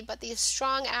stubby, but these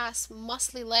strong ass,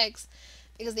 muscly legs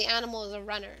because the animal is a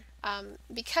runner.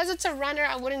 Because it's a runner,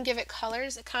 I wouldn't give it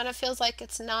colors. It kind of feels like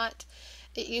it's not,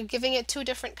 you're giving it two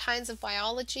different kinds of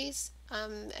biologies.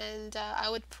 And I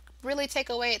would really take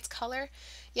away its color.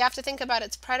 You have to think about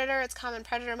its predator. Its common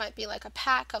predator might be like a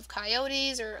pack of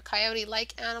coyotes or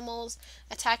coyote-like animals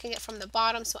attacking it from the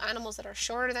bottom, so animals that are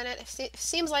shorter than it. It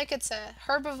seems like it's a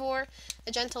herbivore,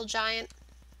 a gentle giant.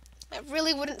 I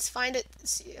really wouldn't find it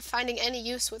finding any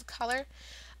use with color.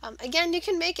 Again, you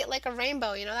can make it like a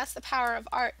rainbow, that's the power of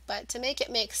art, but to make it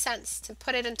make sense, to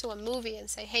put it into a movie and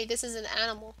say, hey, this is an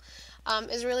animal,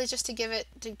 is really just to give it,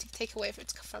 to take away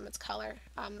from its color.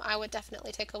 I would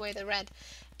definitely take away the red.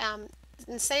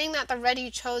 And saying that the red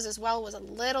you chose as well was a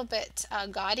little bit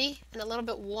gaudy and a little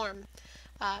bit warm,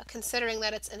 considering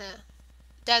that it's in a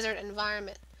desert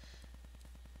environment.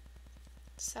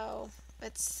 So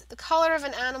it's the color of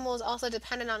an animal is also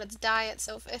dependent on its diet.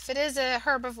 So if it is a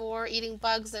herbivore eating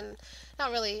bugs, and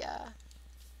not really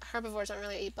herbivores don't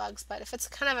really eat bugs, but if it's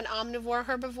kind of an omnivore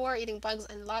herbivore eating bugs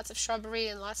and lots of shrubbery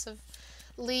and lots of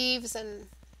leaves and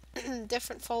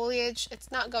different foliage,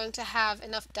 it's not going to have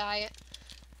enough diet.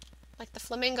 Like the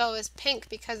flamingo is pink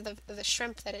because of the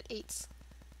shrimp that it eats,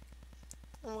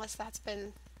 unless that's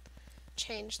been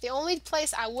changed. The only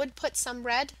place I would put some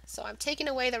red, so I'm taking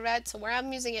away the red, so where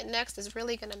I'm using it next is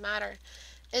really going to matter,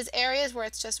 is areas where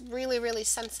it's just really, really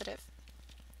sensitive.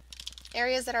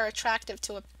 Areas that are attractive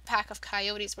to a pack of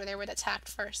coyotes where they were attacked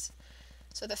first.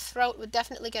 So the throat would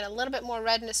definitely get a little bit more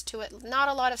redness to it. Not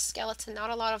a lot of skeleton,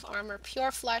 not a lot of armor, pure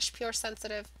flesh, pure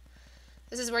sensitive.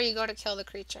 This is where you go to kill the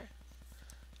creature.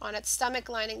 On its stomach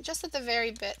lining, just at the very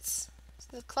bits,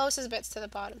 the closest bits to the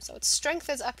bottom. So its strength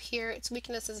is up here, its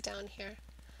weakness is down here.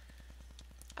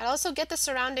 I'd also get the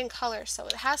surrounding color, so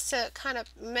it has to kind of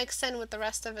mix in with the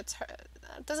rest of its.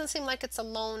 It doesn't seem like it's a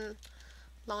lone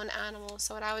animal.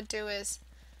 So what I would do is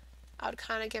I would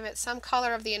kind of give it some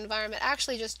color of the environment.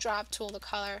 Actually, just drop tool the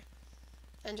color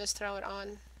and just throw it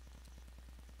on.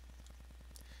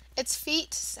 Its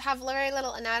feet have very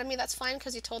little anatomy. That's fine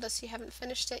because you told us you haven't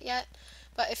finished it yet.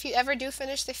 But if you ever do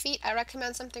finish the feet, I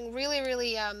recommend something really,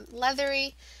 really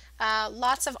leathery,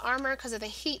 lots of armor because of the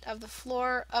heat of the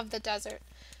floor of the desert.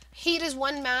 Heat is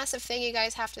one massive thing you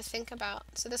guys have to think about.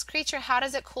 So this creature, how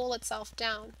does it cool itself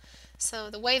down? So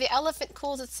the way the elephant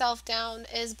cools itself down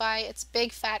is by its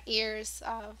big fat ears,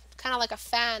 kind of like a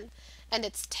fan, and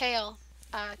its tail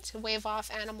to wave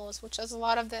off animals, which is a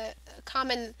lot of the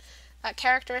common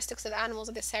characteristics of the animals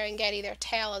of the Serengeti. Their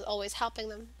tail is always helping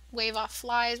them wave off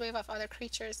flies, wave off other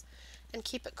creatures, and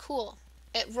keep it cool.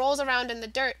 It rolls around in the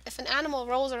dirt. If an animal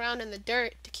rolls around in the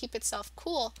dirt to keep itself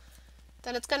cool,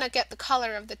 then it's going to get the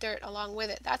color of the dirt along with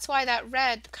it. That's why that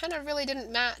red kind of really didn't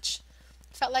match.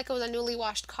 It felt like it was a newly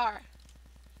washed car.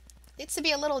 It needs to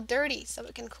be a little dirty so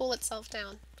it can cool itself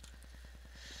down.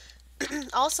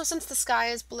 Also, since the sky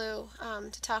is blue,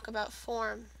 to talk about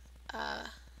form,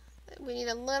 we need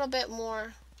a little bit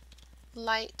more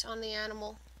light on the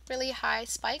animal. Really high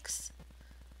spikes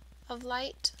of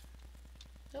light.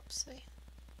 Oops,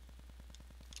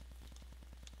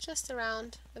 just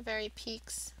around the very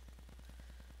peaks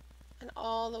and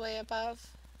all the way above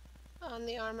on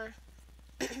the armor.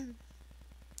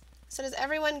 So does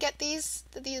everyone get these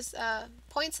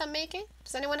points I'm making?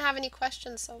 Does anyone have any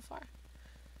questions so far?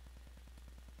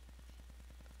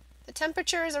 The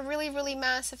temperature is a really, really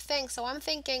massive thing. So I'm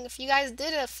thinking if you guys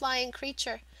did a flying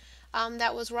creature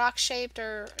that was rock-shaped,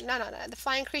 or no, the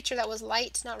flying creature that was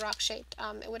light, not rock-shaped,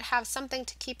 it would have something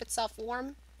to keep itself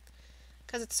warm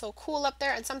because it's so cool up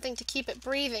there, and something to keep it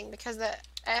breathing because the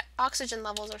oxygen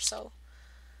levels are so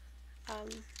um,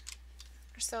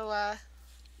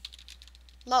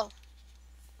 low.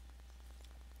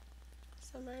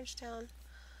 Submerge down.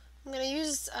 I'm going to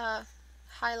use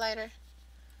highlighter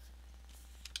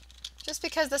just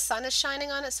because the sun is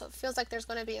shining on it, so it feels like there's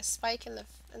going to be a spike in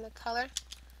the color.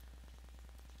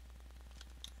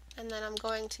 And then I'm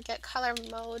going to get color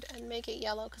mode and make it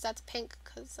yellow because that's pink,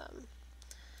 because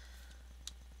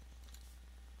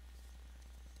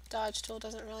Dodge tool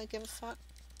doesn't really give a fuck.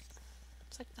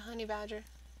 It's like the honey badger,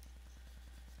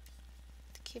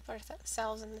 to keep our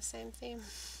cells in the same theme.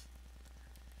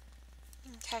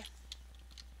 Okay.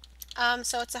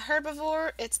 So it's a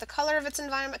herbivore. It's the color of its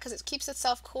environment because it keeps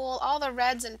itself cool. All the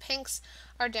reds and pinks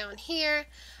are down here.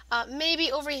 Maybe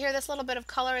over here, this little bit of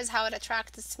color is how it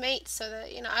attracts its mate. So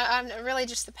that, you know, it really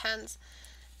just depends.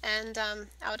 And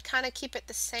I would kind of keep it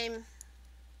the same.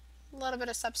 A little bit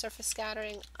of subsurface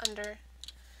scattering under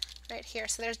right here.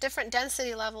 So there's different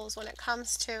density levels when it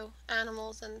comes to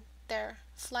animals and their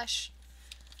flesh.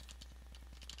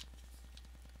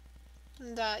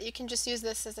 And you can just use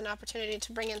this as an opportunity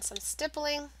to bring in some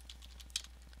stippling.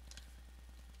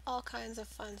 All kinds of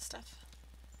fun stuff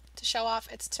to show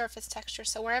off its surface texture.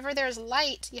 So wherever there's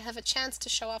light, you have a chance to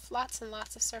show off lots and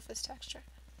lots of surface texture.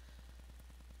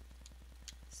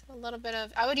 So a little bit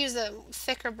of, I would use a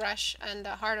thicker brush and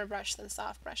a harder brush than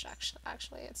soft brush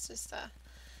actually. It's just a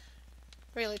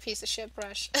really piece of shit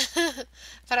brush.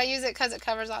 But I use it because it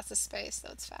covers lots of space, so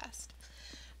it's fast.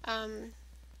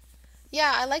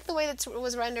 Yeah, I like the way that it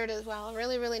was rendered as well.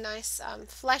 Really, really nice.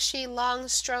 Fleshy, long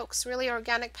strokes, really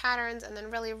organic patterns, and then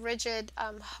really rigid,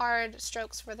 hard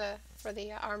strokes for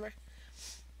the armor.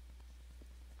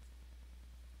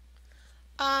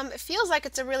 It feels like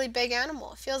it's a really big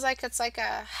animal. It feels like it's like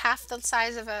a half the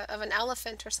size of an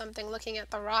elephant or something, looking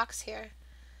at the rocks here.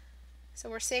 So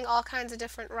we're seeing all kinds of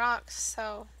different rocks.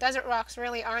 So desert rocks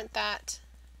really aren't that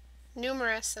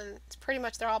numerous, and it's pretty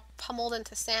much they're all pummeled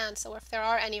into sand. So if there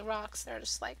are any rocks, they're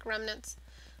just like remnants,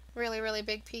 really, really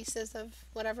big pieces of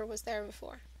whatever was there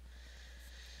before.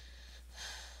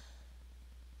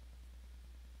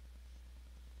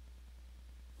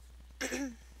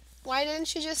 Why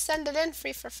didn't you just send it in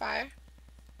free for fire?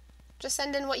 Just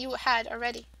send in what you had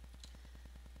already.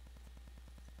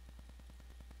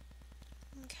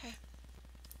 Okay.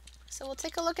 So we'll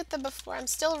take a look at the before. I'm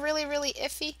still really, really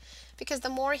iffy because the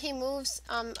more he moves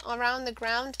around the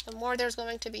ground, the more there's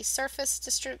going to be surface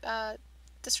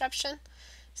disruption.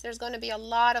 So there's going to be a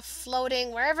lot of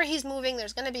floating. Wherever he's moving,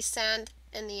 there's going to be sand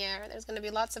in the air. There's going to be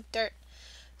lots of dirt.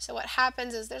 So what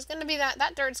happens is there's going to be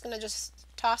that dirt's going to just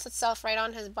toss itself right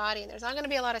on his body. And there's not going to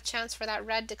be a lot of chance for that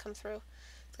red to come through.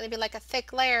 It's going to be like a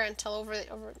thick layer until over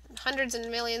hundreds and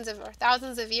millions of or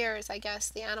thousands of years, I guess,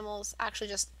 the animals actually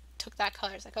just took that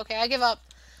color. It's like, okay, I give up.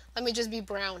 Let me just be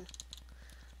brown.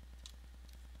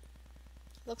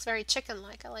 Looks very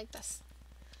chicken-like. I like this.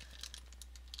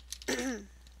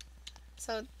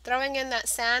 So throwing in that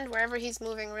sand wherever he's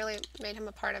moving really made him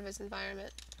a part of his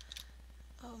environment.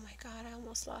 Oh my god, I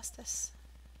almost lost this.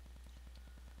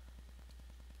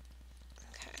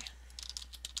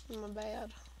 Okay. My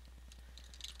bad.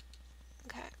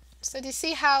 Okay. So do you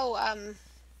see how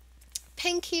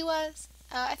pink he was?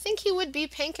 I think he would be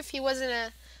pink if he was in a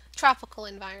tropical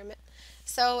environment.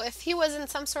 So if he was in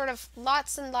some sort of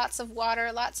lots and lots of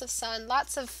water, lots of sun,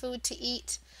 lots of food to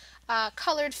eat,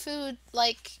 colored food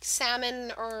like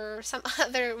salmon or some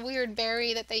other weird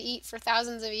berry that they eat for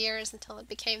thousands of years until it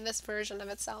became this version of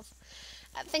itself,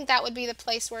 I think that would be the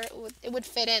place where it would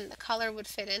fit in. The color would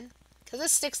fit in. Because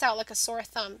this sticks out like a sore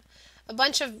thumb. A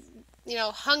bunch of, you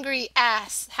know, hungry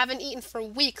ass, haven't eaten for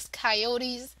weeks,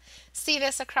 coyotes, see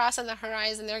this across on the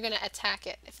horizon, they're going to attack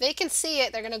it. If they can see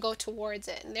it, they're going to go towards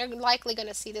it, and they're likely going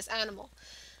to see this animal.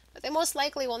 But they most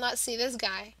likely will not see this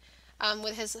guy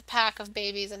with his pack of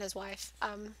babies and his wife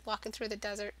walking through the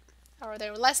desert, or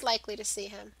they're less likely to see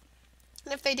him.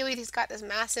 And if they do, he's got this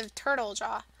massive turtle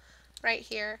jaw right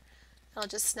here. I'll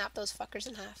just snap those fuckers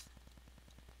in half.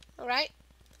 Alright?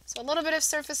 So a little bit of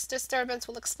surface disturbance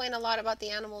will explain a lot about the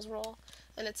animal's role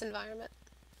in its environment.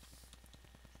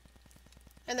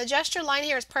 And the gesture line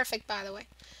here is perfect, by the way.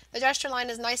 The gesture line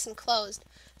is nice and closed.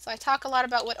 So I talk a lot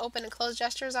about what open and closed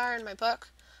gestures are in my book.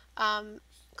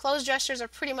 Closed gestures are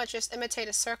pretty much just imitate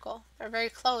a circle. They're very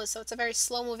closed, so it's a very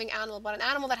slow-moving animal, but an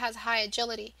animal that has high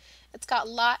agility. It's got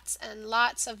lots and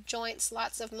lots of joints,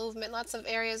 lots of movement, lots of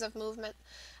areas of movement.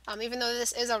 Even though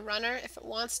this is a runner, if it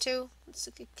wants to,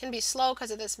 it can be slow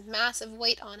because of this massive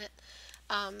weight on it.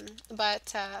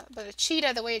 But a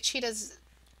cheetah, the way a cheetah's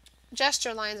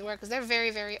gesture lines work is they're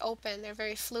very open, they're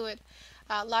very fluid,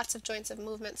 lots of joints of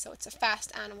movement, so it's a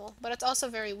fast animal, but it's also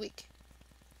very weak.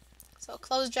 So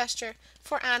closed gesture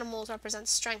for animals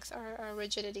represents strength or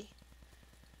rigidity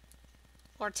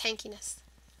or tankiness.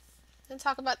 We'll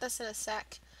talk about this in a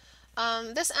sec.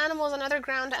 This animal is another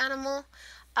ground animal.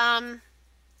 I'm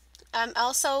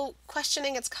also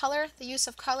questioning its color, the use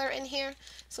of color in here.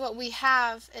 So what we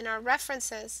have in our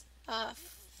references,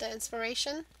 the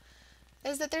inspiration,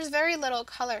 is that there's very little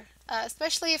color,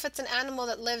 especially if it's an animal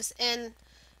that lives in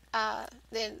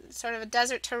sort of a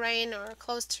desert terrain or a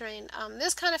closed terrain.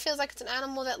 This kind of feels like it's an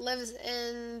animal that lives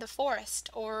in the forest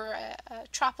or a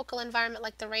tropical environment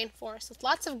like the rainforest with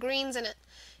lots of greens in it.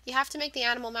 You have to make the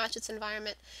animal match its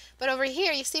environment. But over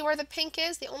here, you see where the pink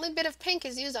is? The only bit of pink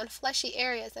is used on fleshy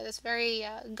areas that is very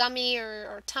gummy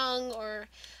or tongue or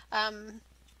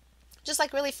just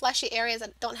like really fleshy areas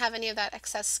that don't have any of that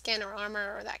excess skin or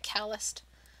armor or that calloused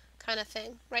kind of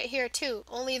thing. Right here too,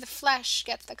 only the flesh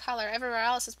gets the color. Everywhere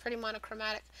else is pretty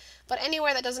monochromatic. But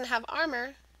anywhere that doesn't have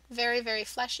armor, very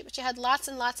fleshy. But you had lots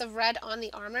and lots of red on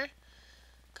the armor.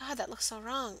 God, that looks so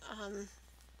wrong.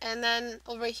 And then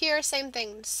over here, same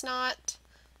thing. Snot,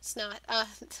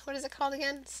 what is it called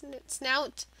again?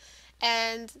 Snout,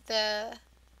 and the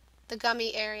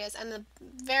gummy areas, and the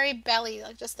very belly,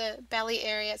 like just the belly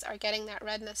areas, are getting that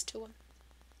redness to them.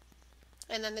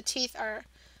 And then the teeth are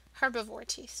herbivore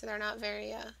teeth, so they're not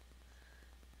very,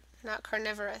 not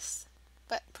carnivorous.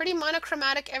 But pretty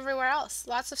monochromatic everywhere else.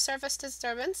 Lots of surface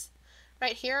disturbance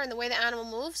right here in the way the animal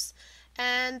moves.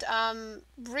 And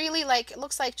really, like, it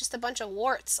looks like just a bunch of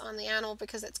warts on the animal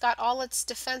because it's got all its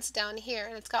defense down here,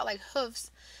 and it's got like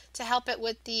hooves to help it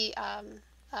with the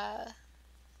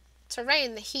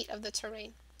terrain, the heat of the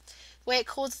terrain. The way it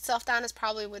cools itself down is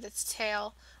probably with its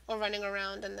tail or running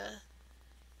around in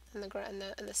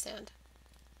the sand.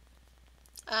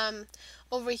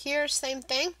 Over here, same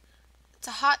thing. It's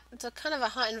a kind of a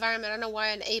hot environment. I don't know why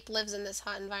an ape lives in this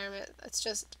hot environment. It's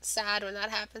just sad when that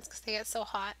happens because they get so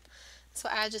hot, so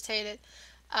agitated.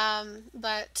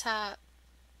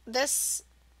 This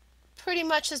pretty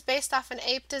much is based off an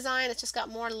ape design. It's just got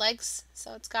more legs,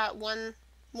 so it's got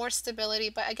more stability.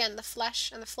 But again, the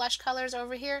flesh and the flesh colors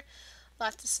over here,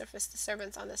 lots of surface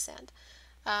disturbance on the sand.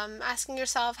 Asking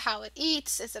yourself how it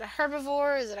eats. Is it a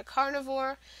herbivore? Is it a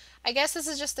carnivore? I guess this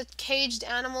is just a caged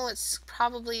animal. It's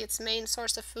probably its main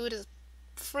source of food is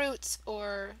fruits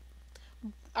or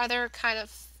other kind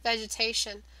of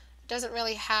vegetation. It doesn't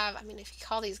really have, I mean, if you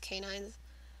call these canines,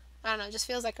 I don't know, it just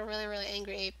feels like a really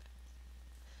angry ape.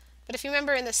 But if you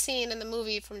remember in the scene in the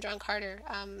movie from John Carter,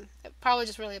 it probably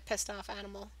just really a pissed off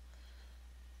animal.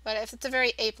 But if it's a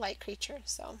very ape-like creature,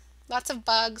 so lots of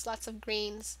bugs, lots of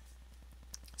greens.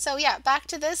 So yeah, back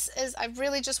to this is I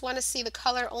really just want to see the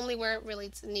color only where it really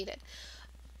is needed.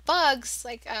 Bugs,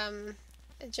 like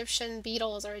Egyptian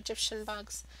beetles or Egyptian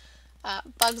bugs,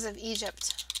 bugs of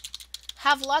Egypt,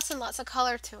 have lots and lots of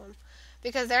color to them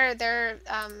because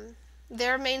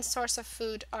their main source of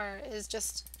food is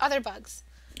just other bugs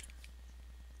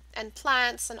and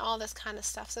plants and all this kind of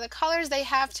stuff. So the colors they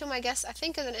have to them, I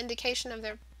think is an indication of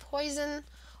their poison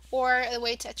or a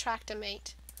way to attract a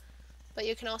mate. But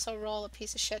you can also roll a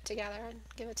piece of shit together and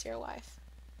give it to your wife.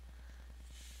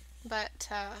 But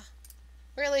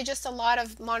really just a lot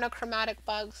of monochromatic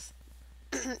bugs,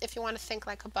 if you want to think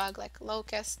like a bug, like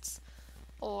locusts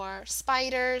or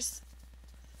spiders.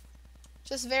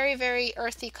 Just very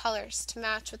earthy colors to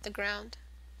match with the ground.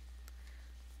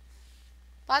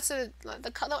 Lots of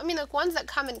the ones that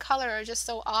come in color are just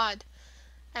so odd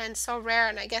and so rare,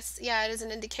 and I guess, yeah, it is an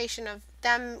indication of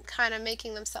them kind of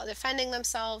defending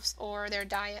themselves or their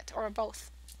diet or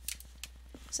both.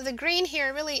 So the green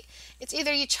here, really, it's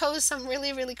either you chose some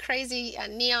really crazy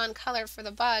neon color for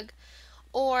the bug,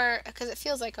 or because it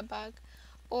feels like a bug,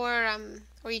 or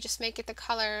you just make it the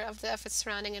color of its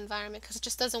surrounding environment because it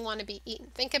just doesn't want to be eaten.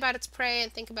 Think about its prey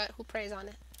and think about who preys on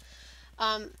it.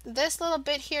 This little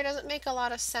bit here doesn't make a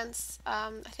lot of sense.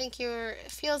 I think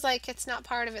it feels like it's not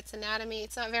part of its anatomy.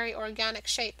 It's not very organic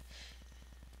shape.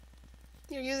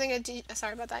 You're using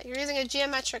You're using a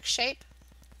geometric shape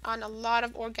on a lot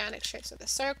of organic shapes. So the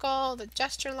circle, the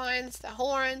gesture lines, the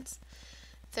horns,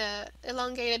 the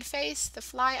elongated face, the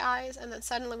fly eyes, and then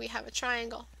suddenly we have a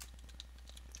triangle,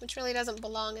 which really doesn't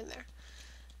belong in there.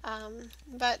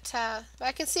 But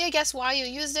I can see, I guess, why you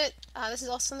used it. This is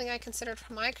also something I considered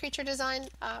for my creature design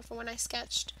from when I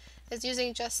sketched, is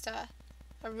using just a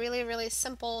really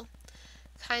simple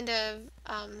kind of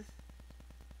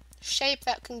shape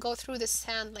that can go through the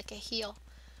sand like a heel,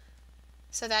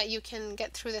 so that you can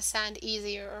get through the sand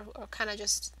easier, or kind of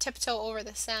just tiptoe over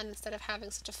the sand instead of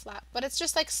having such a flat. But it's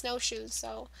just like snowshoes,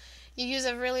 so you use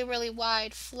a really, really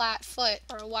wide flat foot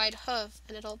or a wide hoof,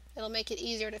 and it'll make it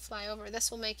easier to fly over. This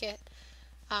will make it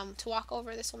to walk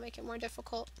over. This will make it more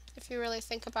difficult if you really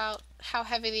think about how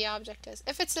heavy the object is.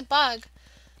 If it's a bug,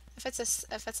 if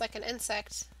it's like an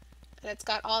insect, and it's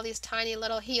got all these tiny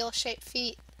little heel-shaped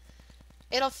feet,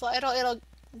 it'll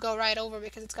go right over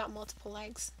because it's got multiple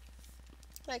legs,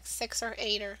 like 6 or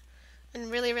 8,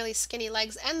 and really, really skinny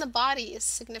legs, and the body is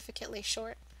significantly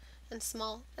short and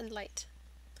small and light.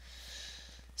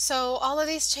 So all of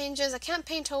these changes I can't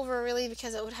paint over really,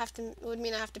 because it would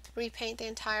mean I have to repaint the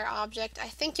entire object. I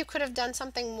think you could have done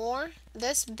something more.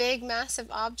 This big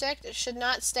massive object, it should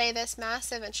not stay this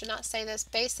massive and should not stay this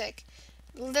basic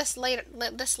this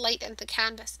late into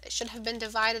canvas. It should have been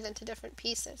divided into different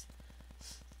pieces.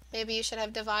 Maybe you should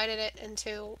have divided it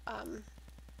into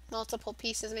multiple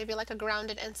pieces, maybe like a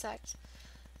grounded insect.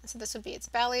 And so this would be its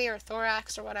belly or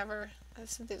thorax or whatever.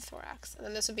 This would be the thorax, and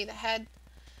then this would be the head,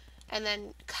 and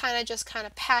then kind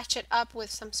of patch it up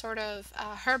with some sort of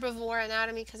herbivore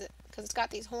anatomy, because it's got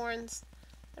these horns.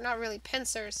 They're not really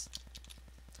pincers.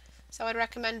 So I'd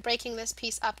recommend breaking this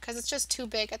piece up because it's just too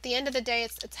big. At the end of the day,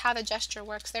 it's how the gesture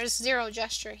works. There's zero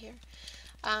gesture here.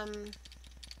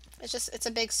 It's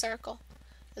a big circle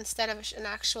instead of an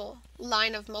actual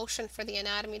line of motion for the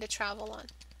anatomy to travel on.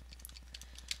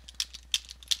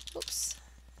 Oops.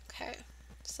 Okay.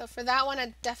 So for that one,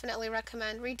 I definitely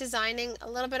recommend redesigning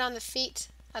a little bit on the feet,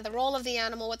 the role of the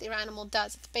animal, what the animal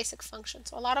does, its basic function.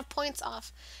 So a lot of points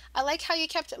off. I like how you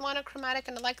kept it monochromatic,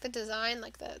 and I like the design,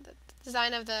 like the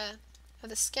design of the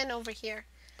skin over here.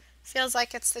 Feels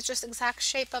like it's the just exact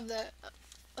shape of the,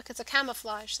 like it's a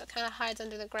camouflage that kind of hides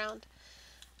under the ground.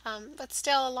 But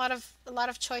still, a lot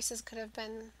of choices could have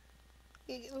been,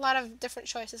 a lot of different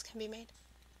choices can be made.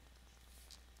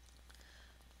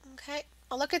 Okay,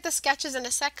 I'll look at the sketches in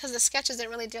a sec because the sketches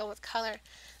didn't really deal with color.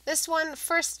 This one,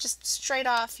 first, just straight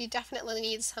off, you definitely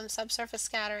need some subsurface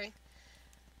scattering.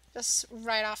 Just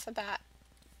right off the bat.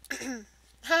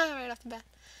 Right off the bat.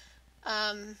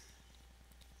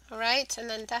 Alright, and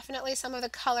then definitely some of the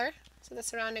color, so the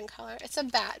surrounding color. It's a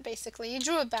bat, basically. You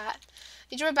drew a bat.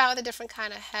 You drew a bat with a different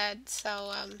kind of head,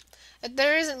 so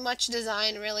there isn't much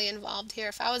design really involved here.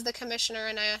 If I was the commissioner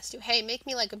and I asked you, hey, make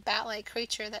me like a bat-like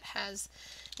creature that has,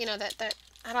 you know, that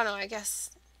I don't know, I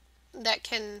guess, that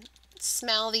can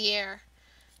smell the air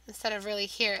instead of really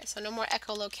hear it. So no more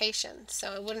echolocation.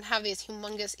 So it wouldn't have these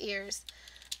humongous ears,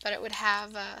 but it would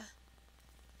have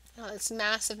this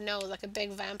massive nose, like a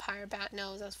big vampire bat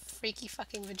nose, those freaky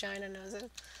fucking vagina noses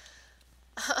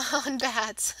on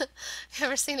bats. You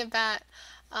ever seen a bat?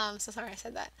 So sorry I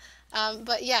said that.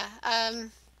 But yeah,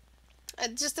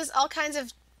 just there's all kinds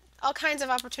of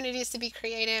opportunities to be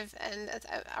creative, and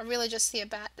I really just see a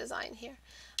bat design here.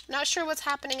 I'm not sure what's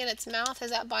happening in its mouth. Is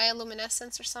that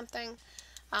bioluminescence or something?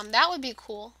 That would be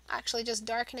cool. Actually, just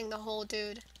darkening the whole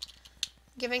dude,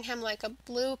 giving him like a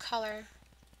blue color,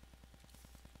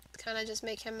 kind of just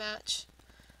make him match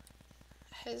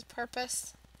his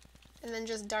purpose, and then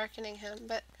just darkening him.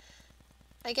 But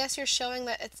I guess you're showing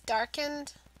that it's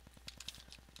darkened,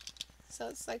 so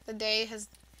it's like the day has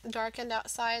darkened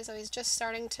outside, so he's just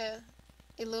starting to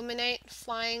illuminate,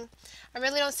 flying. I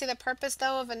really don't see the purpose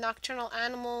though of a nocturnal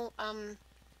animal,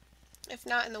 if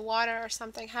not in the water or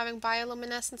something, having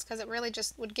bioluminescence, because it really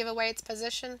just would give away its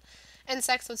position.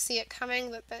 Insects would see it coming.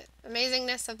 The amazing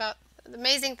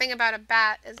thing about a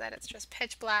bat is that it's just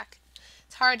pitch black.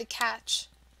 It's hard to catch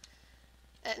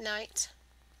at night.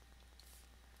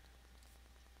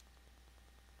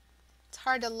 It's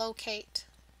hard to locate.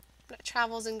 It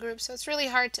travels in groups, so it's really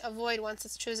hard to avoid once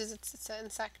it chooses it's an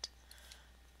insect.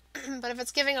 But if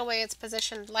it's giving away its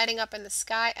position, lighting up in the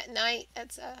sky at night,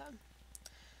 that's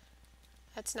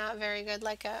not very good.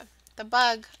 Like the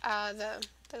bug,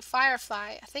 the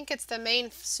firefly, I think it's the main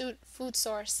food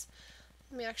source.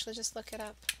 Let me actually just look it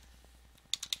up.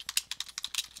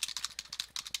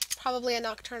 Probably a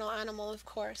nocturnal animal, of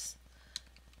course,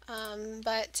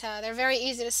 but they're very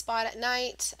easy to spot at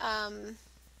night.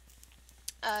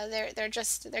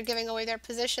 They're giving away their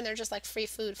position. They're just like free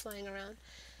food flying around.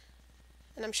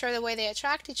 And I'm sure the way they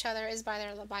attract each other is by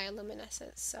their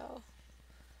bioluminescence. So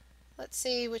let's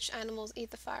see which animals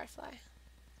eat the firefly.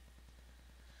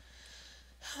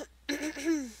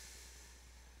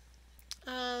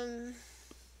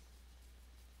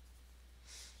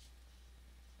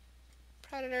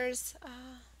 Predators.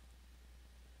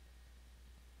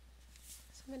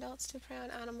 Some adults do prey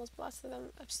on animals, but lots of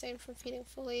them abstain from feeding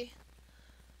fully.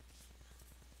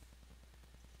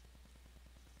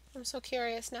 I'm so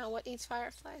curious now what eats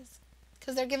fireflies.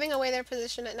 Because they're giving away their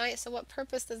position at night, so what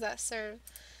purpose does that serve?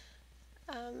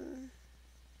 Um,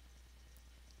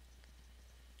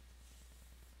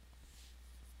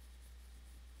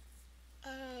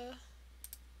 uh,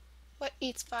 what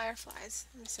eats fireflies?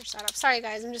 Let me search that up. Sorry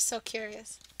guys, I'm just so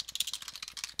curious.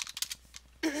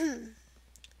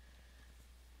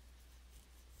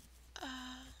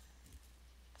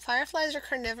 Fireflies are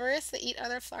carnivorous. They eat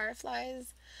other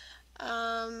fireflies.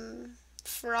 Um,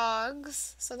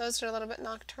 Frogs. So those are a little bit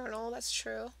nocturnal. That's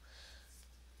true.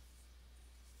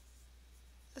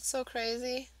 That's so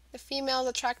crazy. The females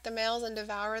attract the males and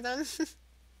devour them.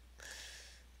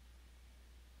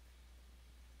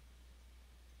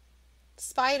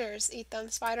 Spiders eat them.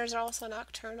 Spiders are also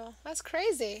nocturnal. That's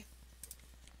crazy.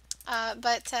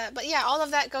 But yeah, all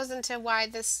of that goes into why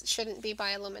this shouldn't be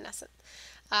bioluminescent.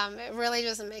 It really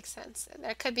doesn't make sense.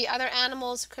 There could be other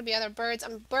animals, could be other birds.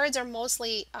 Birds are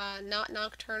mostly not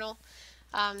nocturnal.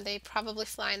 They probably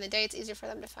fly in the day. It's easier for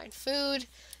them to find food,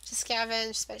 to scavenge,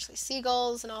 especially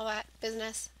seagulls and all that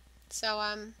business. So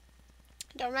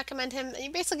don't recommend him. You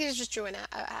basically just drew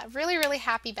a really, really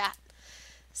happy bat.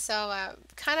 So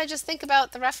kind of just think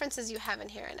about the references you have in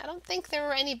here. And I don't think there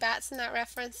were any bats in that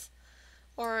reference,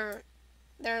 or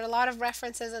there are a lot of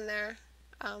references in there.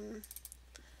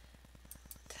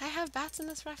 Did I have bats in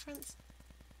this reference?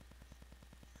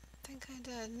 I think I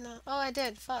did. No. Oh, I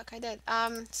did. Fuck, I did.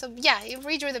 So yeah, you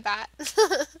redrew the bat.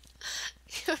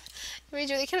 You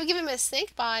could have given him a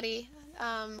snake body,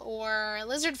 or a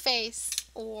lizard face,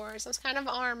 or some kind of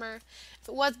armor. If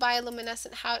it was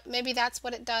bioluminescent, maybe that's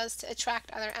what it does to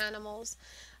attract other animals.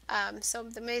 So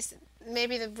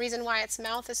maybe the reason why its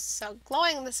mouth is so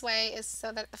glowing this way is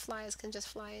so that the flies can just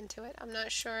fly into it. I'm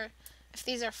not sure if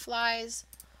these are flies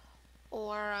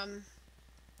or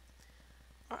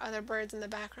other birds in the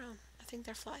background. I think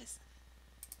they're flies.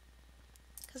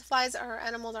 Because flies are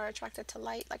animals are attracted to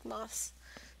light, like moths.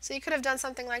 So you could have done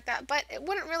something like that, but it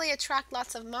wouldn't really attract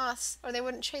lots of moths, or they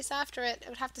wouldn't chase after it. It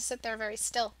would have to sit there very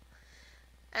still.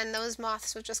 And those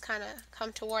moths would just kind of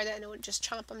come toward it, and it would just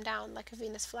chomp them down like a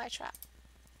Venus flytrap.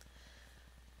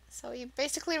 So you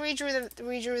basically redrew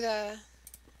the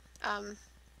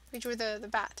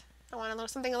bat. I want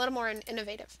something a little more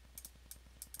innovative.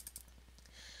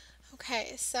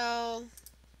 Okay, so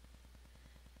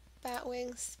bat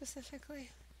wings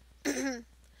specifically.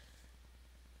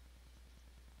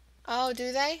 Oh,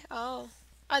 do they? Oh.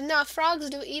 No, frogs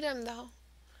do eat them, though.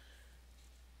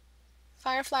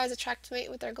 Fireflies attract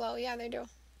mate with their glow. Yeah, they do.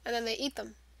 And then they eat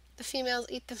them. The females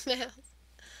eat the males.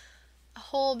 A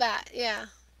whole bat, yeah.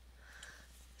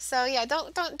 So yeah,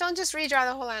 don't just redraw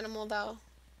the whole animal, though.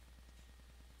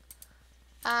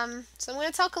 So I'm going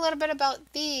to talk a little bit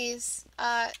about these.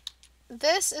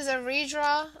 This is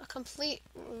a complete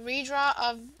redraw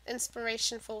of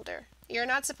inspiration folder. You're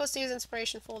not supposed to use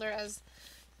inspiration folder as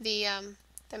the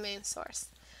main source.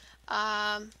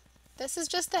 This is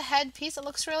just the head piece. It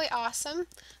looks really awesome,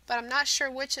 but I'm not sure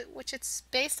which it's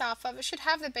based off of. It should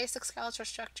have the basic skeletal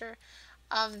structure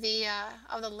of the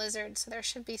lizard, so there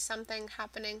should be something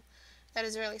happening that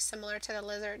is really similar to the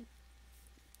lizard.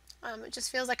 It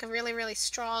just feels like a really, really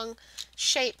strong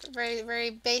shape, very,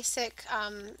 very basic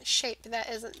shape that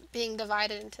isn't being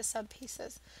divided into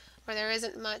sub-pieces, where there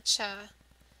isn't much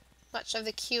of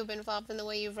the cube involved in the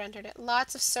way you've rendered it.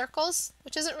 Lots of circles,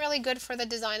 which isn't really good for the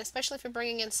design, especially if you're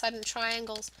bringing in sudden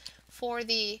triangles for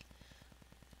the,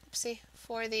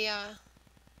 for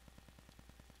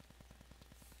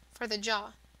the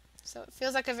jaw. So it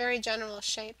feels like a very general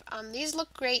shape. These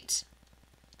look great,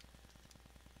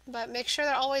 but make sure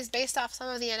they're always based off some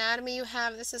of the anatomy you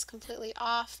have. This is completely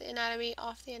off the anatomy,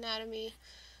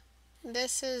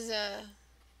 This is I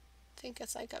think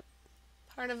it's like a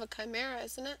part of a chimera,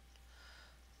 isn't it?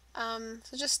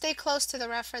 So just stay close to the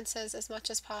references as much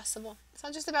as possible. It's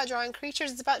not just about drawing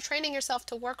creatures, it's about training yourself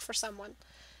to work for someone.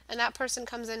 And that person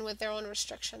comes in with their own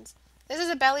restrictions. This is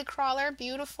a belly crawler,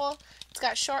 beautiful. It's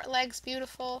got short legs,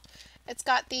 beautiful. It's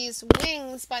got these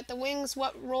wings, but the wings,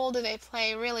 what role do they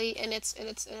play really in its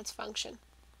function?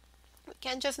 We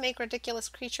can't just make ridiculous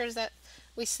creatures that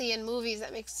we see in movies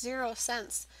that make zero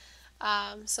sense.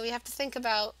 So we have to think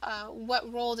about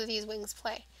what role do these wings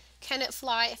play. Can it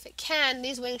fly? If it can,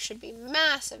 these wings should be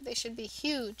massive. They should be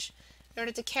huge in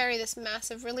order to carry this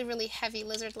massive, really, really heavy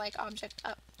lizard-like object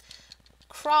up.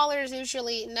 Crawlers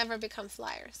usually never become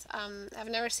flyers. I've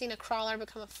never seen a crawler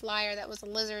become a flyer that was a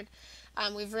lizard.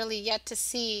 We've really yet to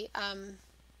see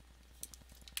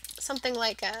something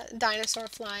like a dinosaur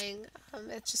flying.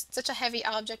 It's just such a heavy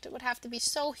object. It would have to be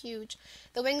so huge.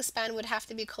 The wingspan would have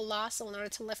to be colossal in order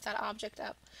to lift that object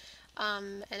up.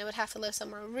 and it would have to live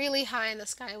somewhere really high in the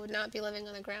sky. It would not be living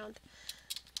on the ground.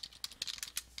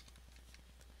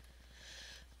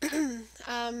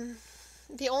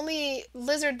 The only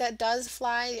lizard that does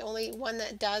fly, the only one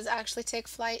that does actually take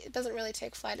flight, it doesn't really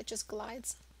take flight, it just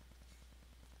glides.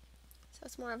 So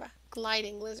it's more of a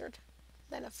gliding lizard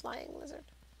than a flying lizard.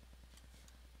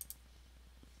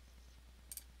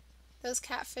 Those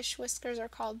catfish whiskers are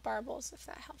called barbels, if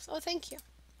that helps. Oh, thank you.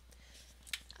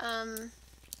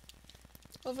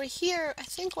 Over here, I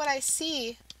think what I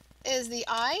see is the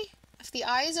eye. If the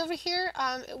eye is over here,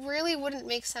 it really wouldn't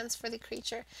make sense for the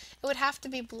creature. It would have to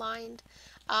be blind,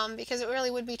 because it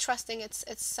really would be trusting its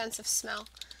sense of smell.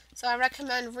 So I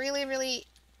recommend really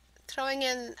throwing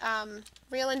in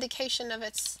real indication of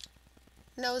its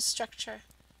nose structure.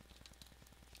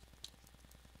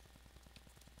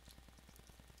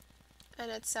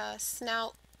 And its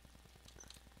snout.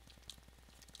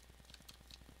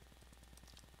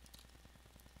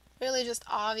 Really just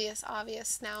obvious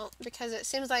snout, because it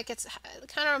seems like it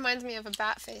kind of reminds me of a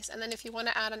bat face. And then if you want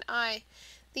to add an eye,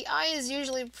 the eye is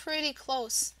usually pretty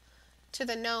close to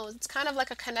the nose. It's kind of like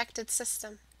a connected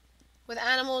system with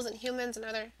animals and humans and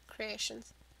other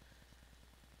creations.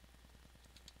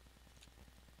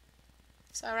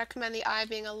 So I recommend the eye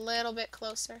being a little bit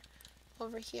closer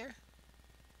over here,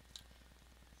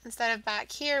 instead of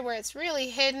back here where it's really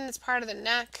hidden. It's part of the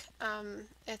neck.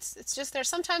 It's just there.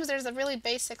 Sometimes there's a really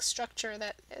basic structure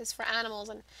that is for animals,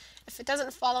 and if it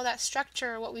doesn't follow that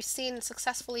structure, what we've seen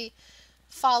successfully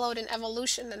followed in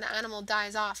evolution, then the animal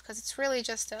dies off, because it's really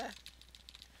just on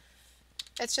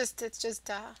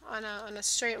a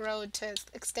straight road to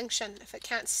extinction. If it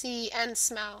can't see and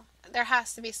smell, there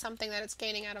has to be something that it's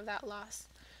gaining out of that loss.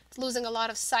 It's losing a lot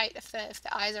of sight if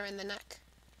the eyes are in the neck.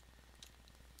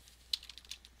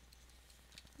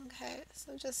 Okay,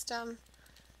 so just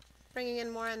bringing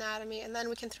in more anatomy, and then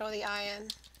we can throw the eye in.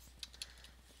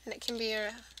 And it can be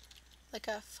like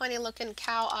a funny looking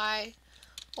cow eye,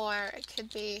 or it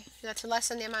could be, to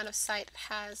lessen the amount of sight it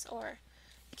has, or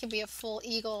it could be a full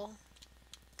eagle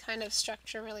kind of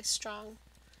structure, really strong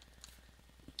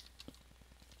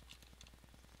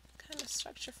kind of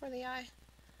structure for the eye.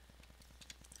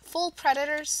 Full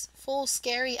predators, full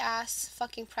scary ass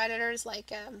fucking predators,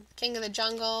 like King of the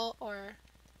Jungle or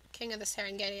King of the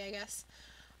Serengeti, I guess,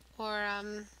 or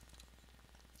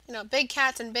big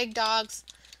cats and big dogs,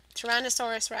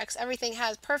 Tyrannosaurus Rex. Everything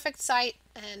has perfect sight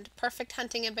and perfect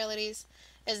hunting abilities,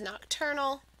 is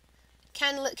nocturnal,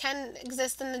 can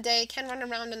exist in the day, can run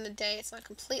around in the day. It's not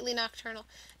completely nocturnal.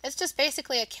 It's just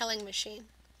basically a killing machine.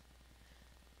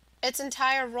 Its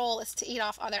entire role is to eat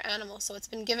off other animals, so it's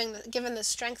been given the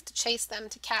strength to chase them,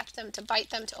 to catch them, to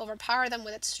bite them, to overpower them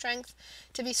with its strength,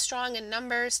 to be strong in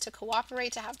numbers, to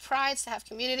cooperate, to have prides, to have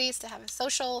communities, to have a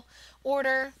social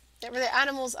order. The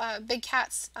animals, big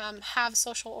cats, have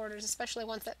social orders, especially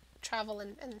ones that travel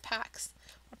in packs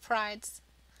or prides.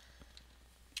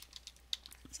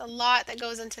 There's a lot that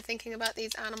goes into thinking about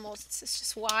these animals. It's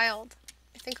just wild.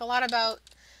 I think a lot about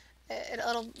it.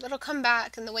 It'll come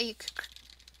back in the way you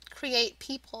create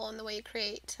people and the way you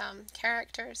create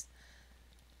characters.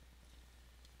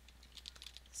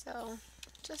 So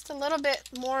just a little bit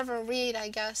more of a read, I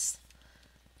guess.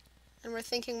 And we're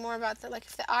thinking more about that, like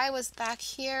if the eye was back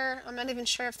here, I'm not even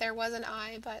sure if there was an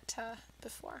eye, but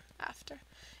before, after.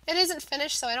 It isn't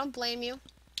finished, so I don't blame you.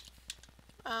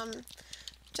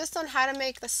 Just on how to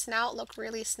make the snout look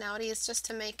really snouty is just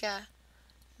to make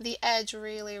the edge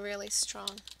really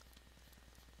strong.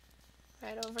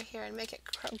 Right over here, and make it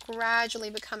gradually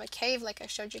become a cave, like I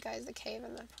showed you guys the cave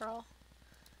and the pearl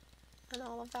and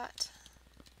all of that.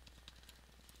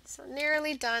 So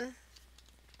nearly done.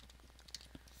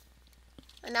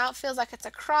 And now it feels like it's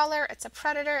a crawler, it's a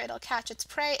predator, it'll catch its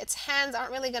prey. Its hands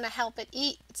aren't really going to help it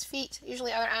eat. Its feet,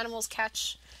 usually other animals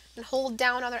catch and hold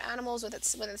down other animals with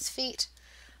its feet.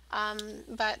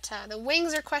 But the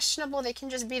wings are questionable. They can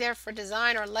just be there for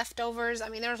design or leftovers. I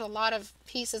mean, there's a lot of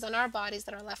pieces on our bodies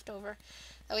that are left over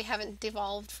that we haven't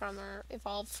devolved from or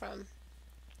evolved from.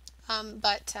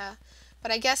 But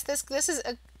I guess this is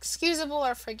excusable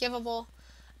or forgivable.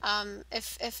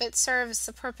 If it serves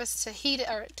the purpose to heat it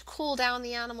or to cool down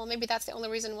the animal, maybe that's the only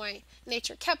reason why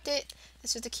nature kept it.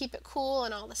 It's just to keep it cool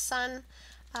in all the sun.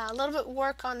 A little bit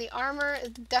work on the armor,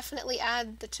 definitely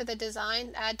add to the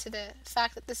design, add to the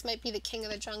fact that this might be the king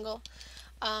of the jungle.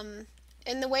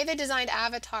 In the way they designed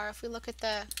Avatar, if we look at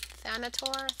the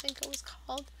Thanator, I think it was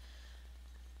called.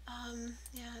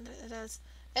 Yeah, it is.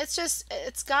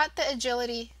 It's got the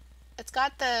agility, it's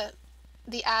got the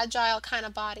agile kind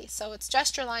of body. So its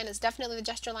gesture line is definitely the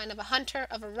gesture line of a hunter,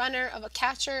 of a runner, of a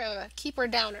catcher, of a keeper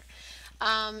downer.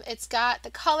 It's got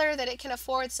the color that it can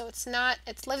afford, so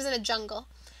it lives in a jungle,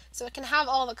 so it can have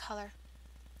all the color.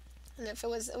 And if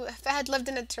it had lived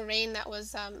in a terrain that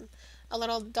was a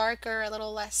little darker, a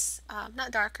little less,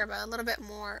 not darker, but a little bit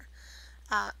more,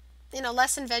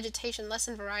 less in vegetation, less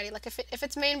in variety. Like if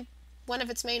one of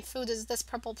its main foods is this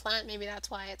purple plant, maybe that's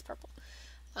why it's purple.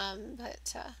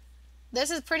 But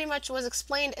this is pretty much was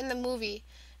explained in the movie,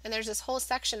 and there's this whole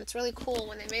section. It's really cool.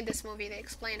 When they made this movie, they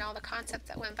explained all the concept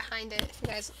that went behind it. If you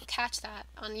guys catch that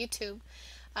on YouTube,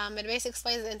 it basically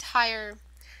explains the entire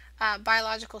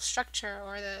biological structure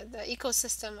or the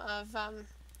ecosystem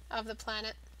of the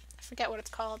planet. I forget what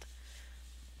it's called.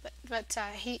 But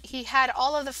he had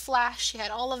all of the flash, he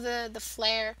had all of the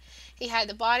flair, he had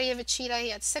the body of a cheetah, he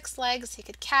had 6 legs, he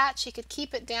could catch, he could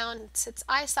keep it down, its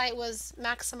eyesight was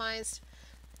maximized,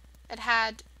 it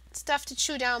had stuff to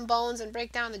chew down bones and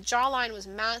break down, the jawline was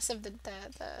massive,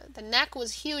 the neck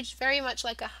was huge, very much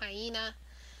like a hyena,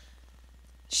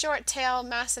 short tail,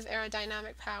 massive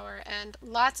aerodynamic power, and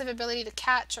lots of ability to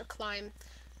catch or climb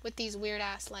with these weird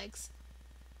ass legs.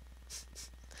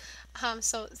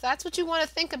 So that's what you want to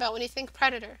think about when you think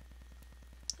predator.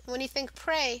 When you think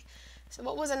prey, so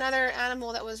what was another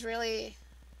animal that was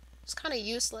kind of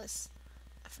useless?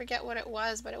 I forget what it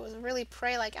was, but it was a really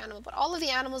prey-like animal. But all of the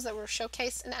animals that were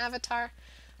showcased in Avatar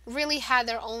really had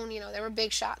their own, they were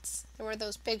big shots. There were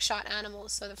those big shot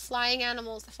animals. So the flying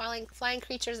animals, the flying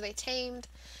creatures they tamed.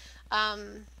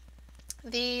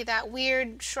 That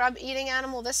weird shrub-eating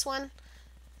animal, this one.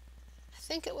 I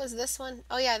think it was this one.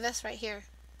 Oh yeah, this right here.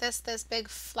 This big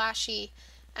flashy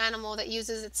animal that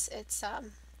uses its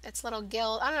little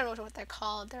gill. I don't know what they're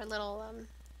called. They're little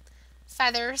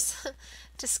feathers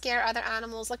to scare other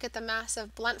animals. Look at the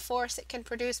massive blunt force it can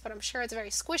produce, but I'm sure it's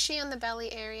very squishy on the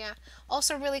belly area.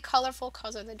 Also really colorful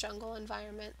because of the jungle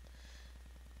environment.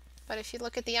 But if you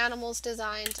look at the animals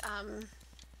designed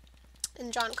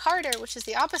in John Carter, which is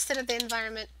the opposite of the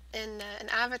environment in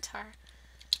Avatar,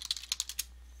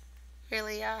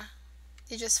 really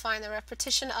you just find the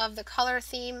repetition of the color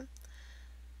theme.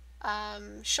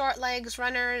 Short legs,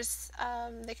 runners,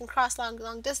 they can cross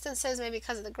long distances, maybe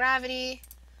because of the gravity.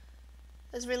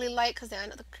 It's really light because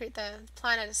the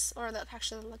planet is,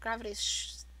 actually the gravity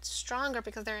is stronger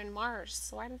because they're in Mars.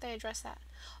 So why didn't they address that?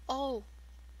 Oh,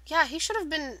 yeah, he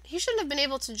shouldn't have been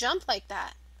able to jump like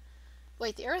that.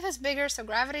 Wait, the Earth is bigger, so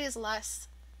gravity is less.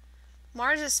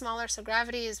 Mars is smaller, so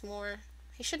gravity is more.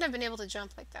 He shouldn't have been able to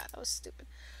jump like that. That was stupid.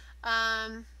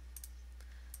 So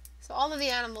all of the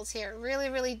animals here, really,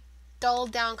 really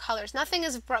dulled down colors. Nothing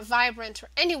is vibrant, or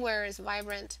anywhere is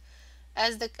vibrant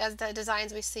as the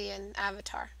designs we see in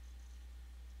Avatar.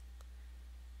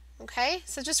 Okay,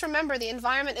 so just remember, the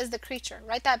environment is the creature.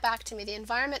 Write that back to me. The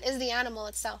environment is the animal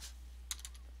itself.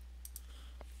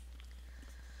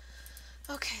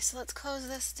 Okay, so let's close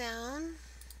this down.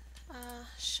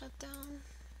 Shut down.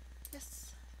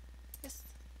 Yes.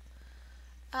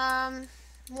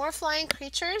 More flying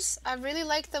creatures. I really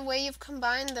like the way you've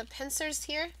combined the pincers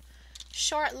here.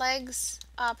 Short legs,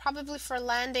 probably for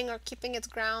landing or keeping its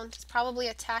ground. It's probably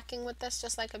attacking with this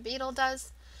just like a beetle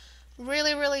does.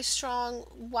 Really, really strong,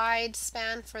 wide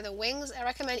span for the wings. I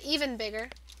recommend even bigger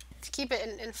to keep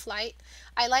it in flight.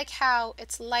 I like how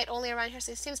it's light only around here,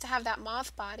 so it seems to have that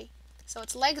moth body. So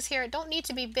its legs here don't need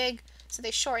to be big, so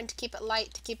they shorten to keep it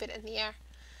light, to keep it in the air.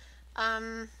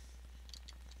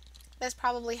 This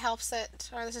probably helps it,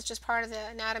 or this is just part of the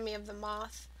anatomy of the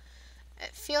moth.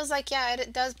 It feels like, yeah,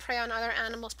 it does prey on other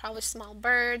animals, probably small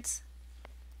birds.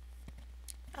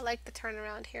 I like the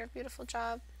turnaround here. Beautiful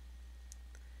job.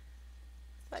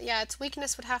 But yeah, its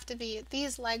weakness would have to be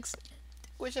these legs,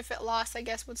 which if it lost, I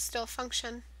guess would still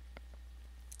function.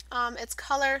 Its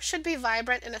color should be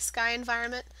vibrant in a sky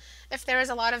environment. If there is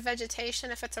a lot of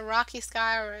vegetation, if it's a rocky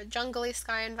sky or a jungly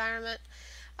sky environment,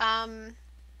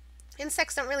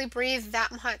 insects don't really breathe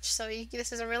that much, so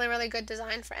this is a really, really good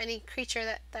design for any creature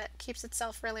that keeps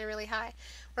itself really, really high.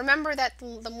 Remember that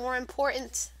the more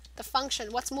important the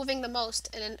function, what's moving the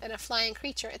most in a flying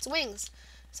creature, its wings.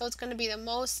 So it's going to be the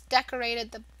most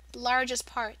decorated, the largest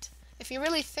part. If you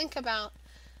really think about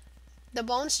the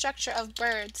bone structure of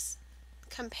birds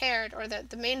compared, or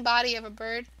the main body of a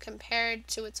bird compared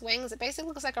to its wings, it basically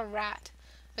looks like a rat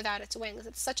without its wings.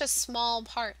 It's such a small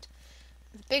part.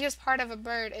 The biggest part of a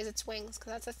bird is its wings,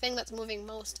 because that's the thing that's moving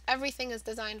most. Everything is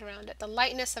designed around it. The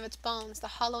lightness of its bones, the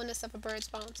hollowness of a bird's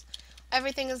bones.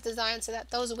 Everything is designed so that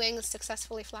those wings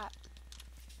successfully flap.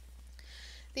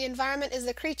 The environment is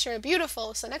the creature.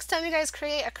 Beautiful. So next time you guys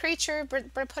create a creature,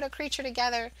 put a creature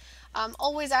together,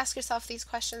 always ask yourself these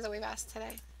questions that we've asked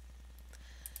today.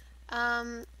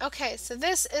 Okay, so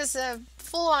this is a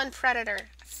full-on predator,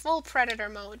 full predator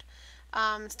mode.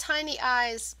 Tiny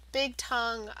eyes, big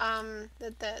tongue,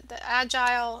 the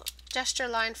agile gesture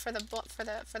line for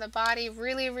the body,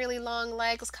 really long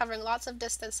legs covering lots of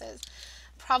distances.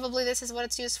 Probably this is what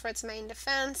it's used for its main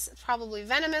defense. It's probably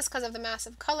venomous because of the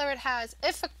massive color it has.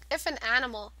 If an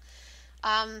animal,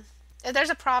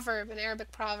 there's a proverb, an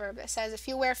Arabic proverb that says, if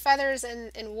you wear feathers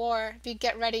in war, you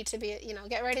get ready to be,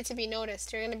 get ready to be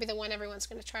noticed. You're going to be the one everyone's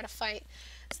going to try to fight.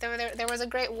 So there was a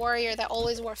great warrior that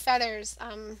always wore feathers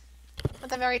at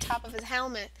the very top of his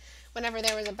helmet whenever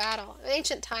there was a battle. In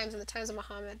ancient times, in the times of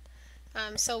Muhammad.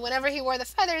 So whenever he wore the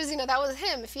feathers, that was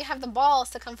him. If you have the balls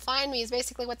to come find me is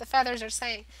basically what the feathers are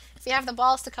saying. If you have the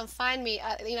balls to come find me,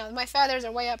 my feathers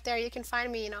are way up there. You can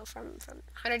find me, from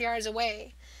 100 yards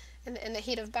away in the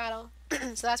heat of battle.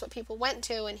 So that's what people went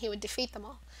to, and he would defeat them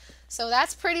all. So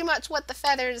that's pretty much what the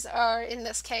feathers are in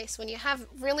this case. When you have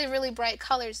really bright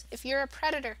colors, if you're a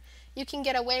predator, you can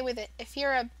get away with it. If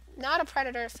you're not a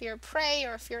predator, if you're prey,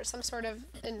 or if you're some sort of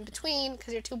in between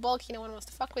because you're too bulky, no one wants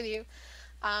to fuck with you,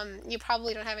 you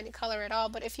probably don't have any color at all.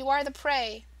 But if you are the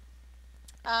prey,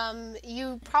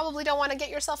 you probably don't want to get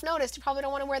yourself noticed. You probably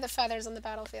don't want to wear the feathers on the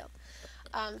battlefield.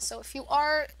 So if you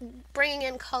are bringing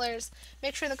in colors,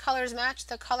 make sure the colors match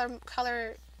the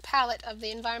color palette of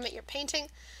the environment you're painting.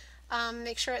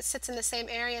 Make sure it sits in the same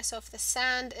area. So if the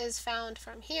sand is found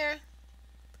from here,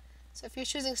 so if you're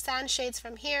choosing sand shades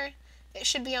from here, it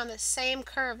should be on the same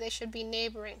curve. They should be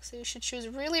neighboring. So you should choose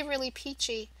really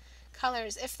peachy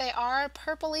colors. If they are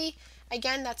purpley,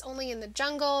 again, that's only in the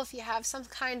jungle. If you have some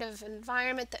kind of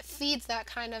environment that feeds that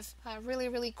kind of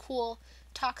really cool,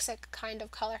 toxic kind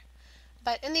of color.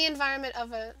 But in the environment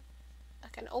of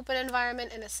like an open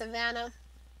environment in a savanna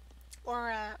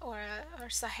or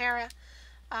Sahara,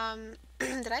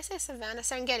 did I say savanna?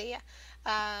 Serengeti,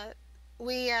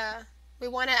 yeah. We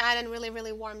want to add in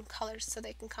really warm colors so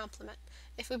they can complement.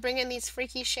 If we bring in these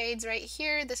freaky shades right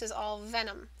here, this is all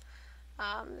venom.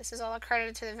 This is all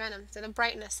accredited to the venom, to the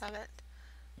brightness of it.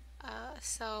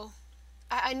 So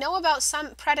I know about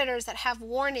some predators that have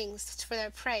warnings for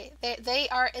their prey. They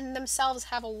are in themselves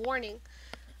have a warning.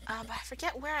 But I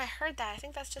forget where I heard that. I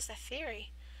think that's just a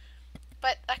theory.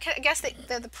 But I guess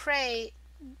the prey,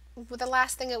 the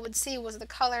last thing it would see was the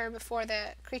color before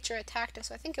the creature attacked it.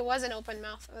 So I think it was an open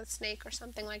mouth of a snake or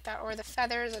something like that, or the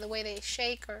feathers, or the way they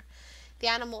shake, or the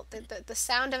animal, the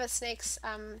sound of a snake's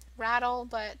rattle.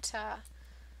 But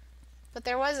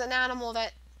there was an animal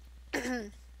that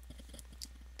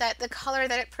that the color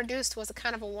that it produced was a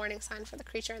kind of a warning sign for the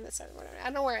creature in the sun. I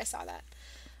don't know where I saw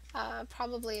that.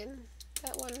 Probably in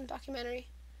that one documentary,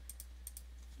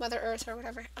 Mother Earth or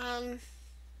whatever. No,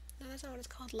 that's not what it's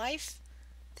called. Life?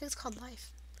 I think it's called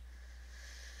Life.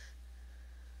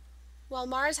 Well,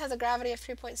 Mars has a gravity of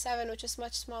 3.7, which is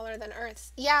much smaller than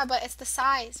Earth's. Yeah, but it's the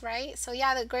size, right? So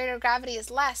yeah, the greater gravity is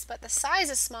less, but the size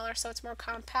is smaller, so it's more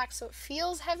compact, so it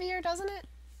feels heavier, doesn't it?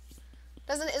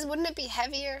 Wouldn't it be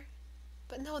heavier?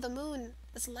 But no, the moon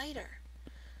is lighter.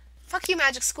 Fuck you,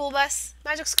 Magic School Bus.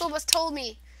 Magic School Bus told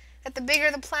me that the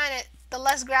bigger the planet, the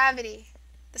less gravity.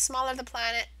 The smaller the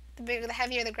planet, the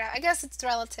heavier the gravity. I guess it's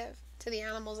relative to the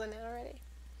animals in it already.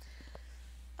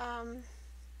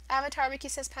 Avatar Wiki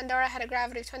says Pandora had a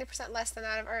gravity of 20% less than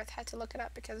that of Earth. Had to look it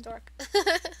up because dork.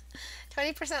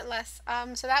 20% less.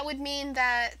 So that would mean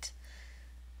that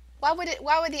why would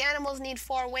the animals need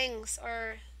 4 wings,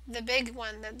 or the big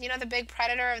one, the big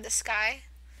predator of the sky,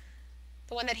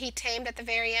 the one that he tamed at the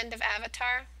very end of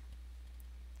Avatar?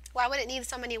 Why would it need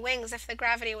so many wings if the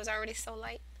gravity was already so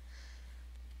light?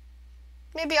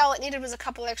 Maybe all it needed was a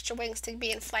couple extra wings to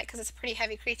be in flight because it's a pretty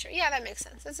heavy creature. Yeah, that makes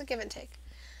sense. It's a give and take.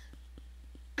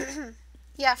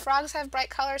 Yeah, frogs have bright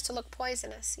colors to look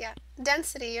poisonous. Yeah.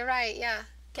 Density, you're right. Yeah.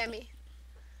 Gemi.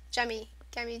 Joe,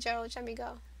 Gemi Go.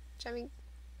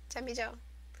 Gemi Joe.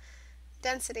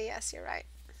 Density, yes, you're right.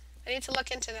 I need to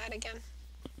look into that again.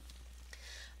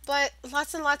 But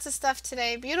lots and lots of stuff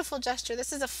today. Beautiful gesture.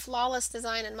 This is a flawless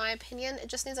design in my opinion. It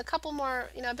just needs a couple more,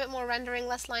 a bit more rendering,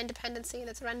 less line dependency in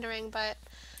its rendering, but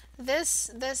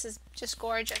this is just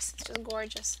gorgeous. It's just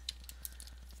gorgeous.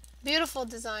 Beautiful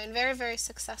design. Very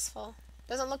successful.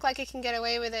 Doesn't look like it can get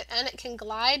away with it, and it can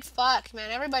glide. Fuck,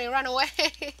 man. Everybody run away.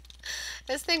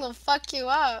 This thing will fuck you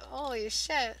up. Holy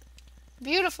shit.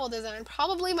 Beautiful design.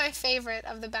 Probably my favorite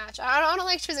of the batch. I don't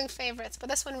like choosing favorites, but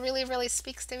this one really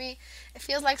speaks to me. It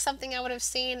feels like something I would have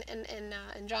seen in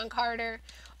John Carter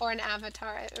or in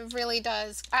Avatar. It really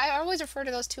does. I always refer to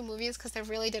those 2 movies because they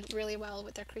really did really well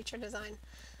with their creature design.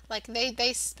 Like,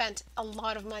 they spent a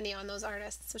lot of money on those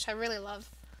artists, which I really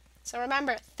love. So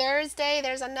remember, Thursday,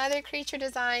 there's another creature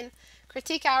design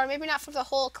critique hour. Maybe not for the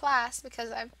whole class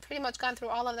because I've pretty much gone through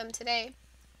all of them today.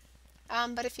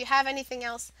 But if you have anything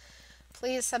else,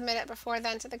 please submit it before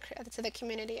then to the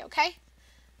community, okay?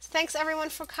 So thanks everyone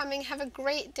for coming. Have a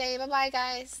great day. Bye-bye,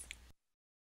 guys.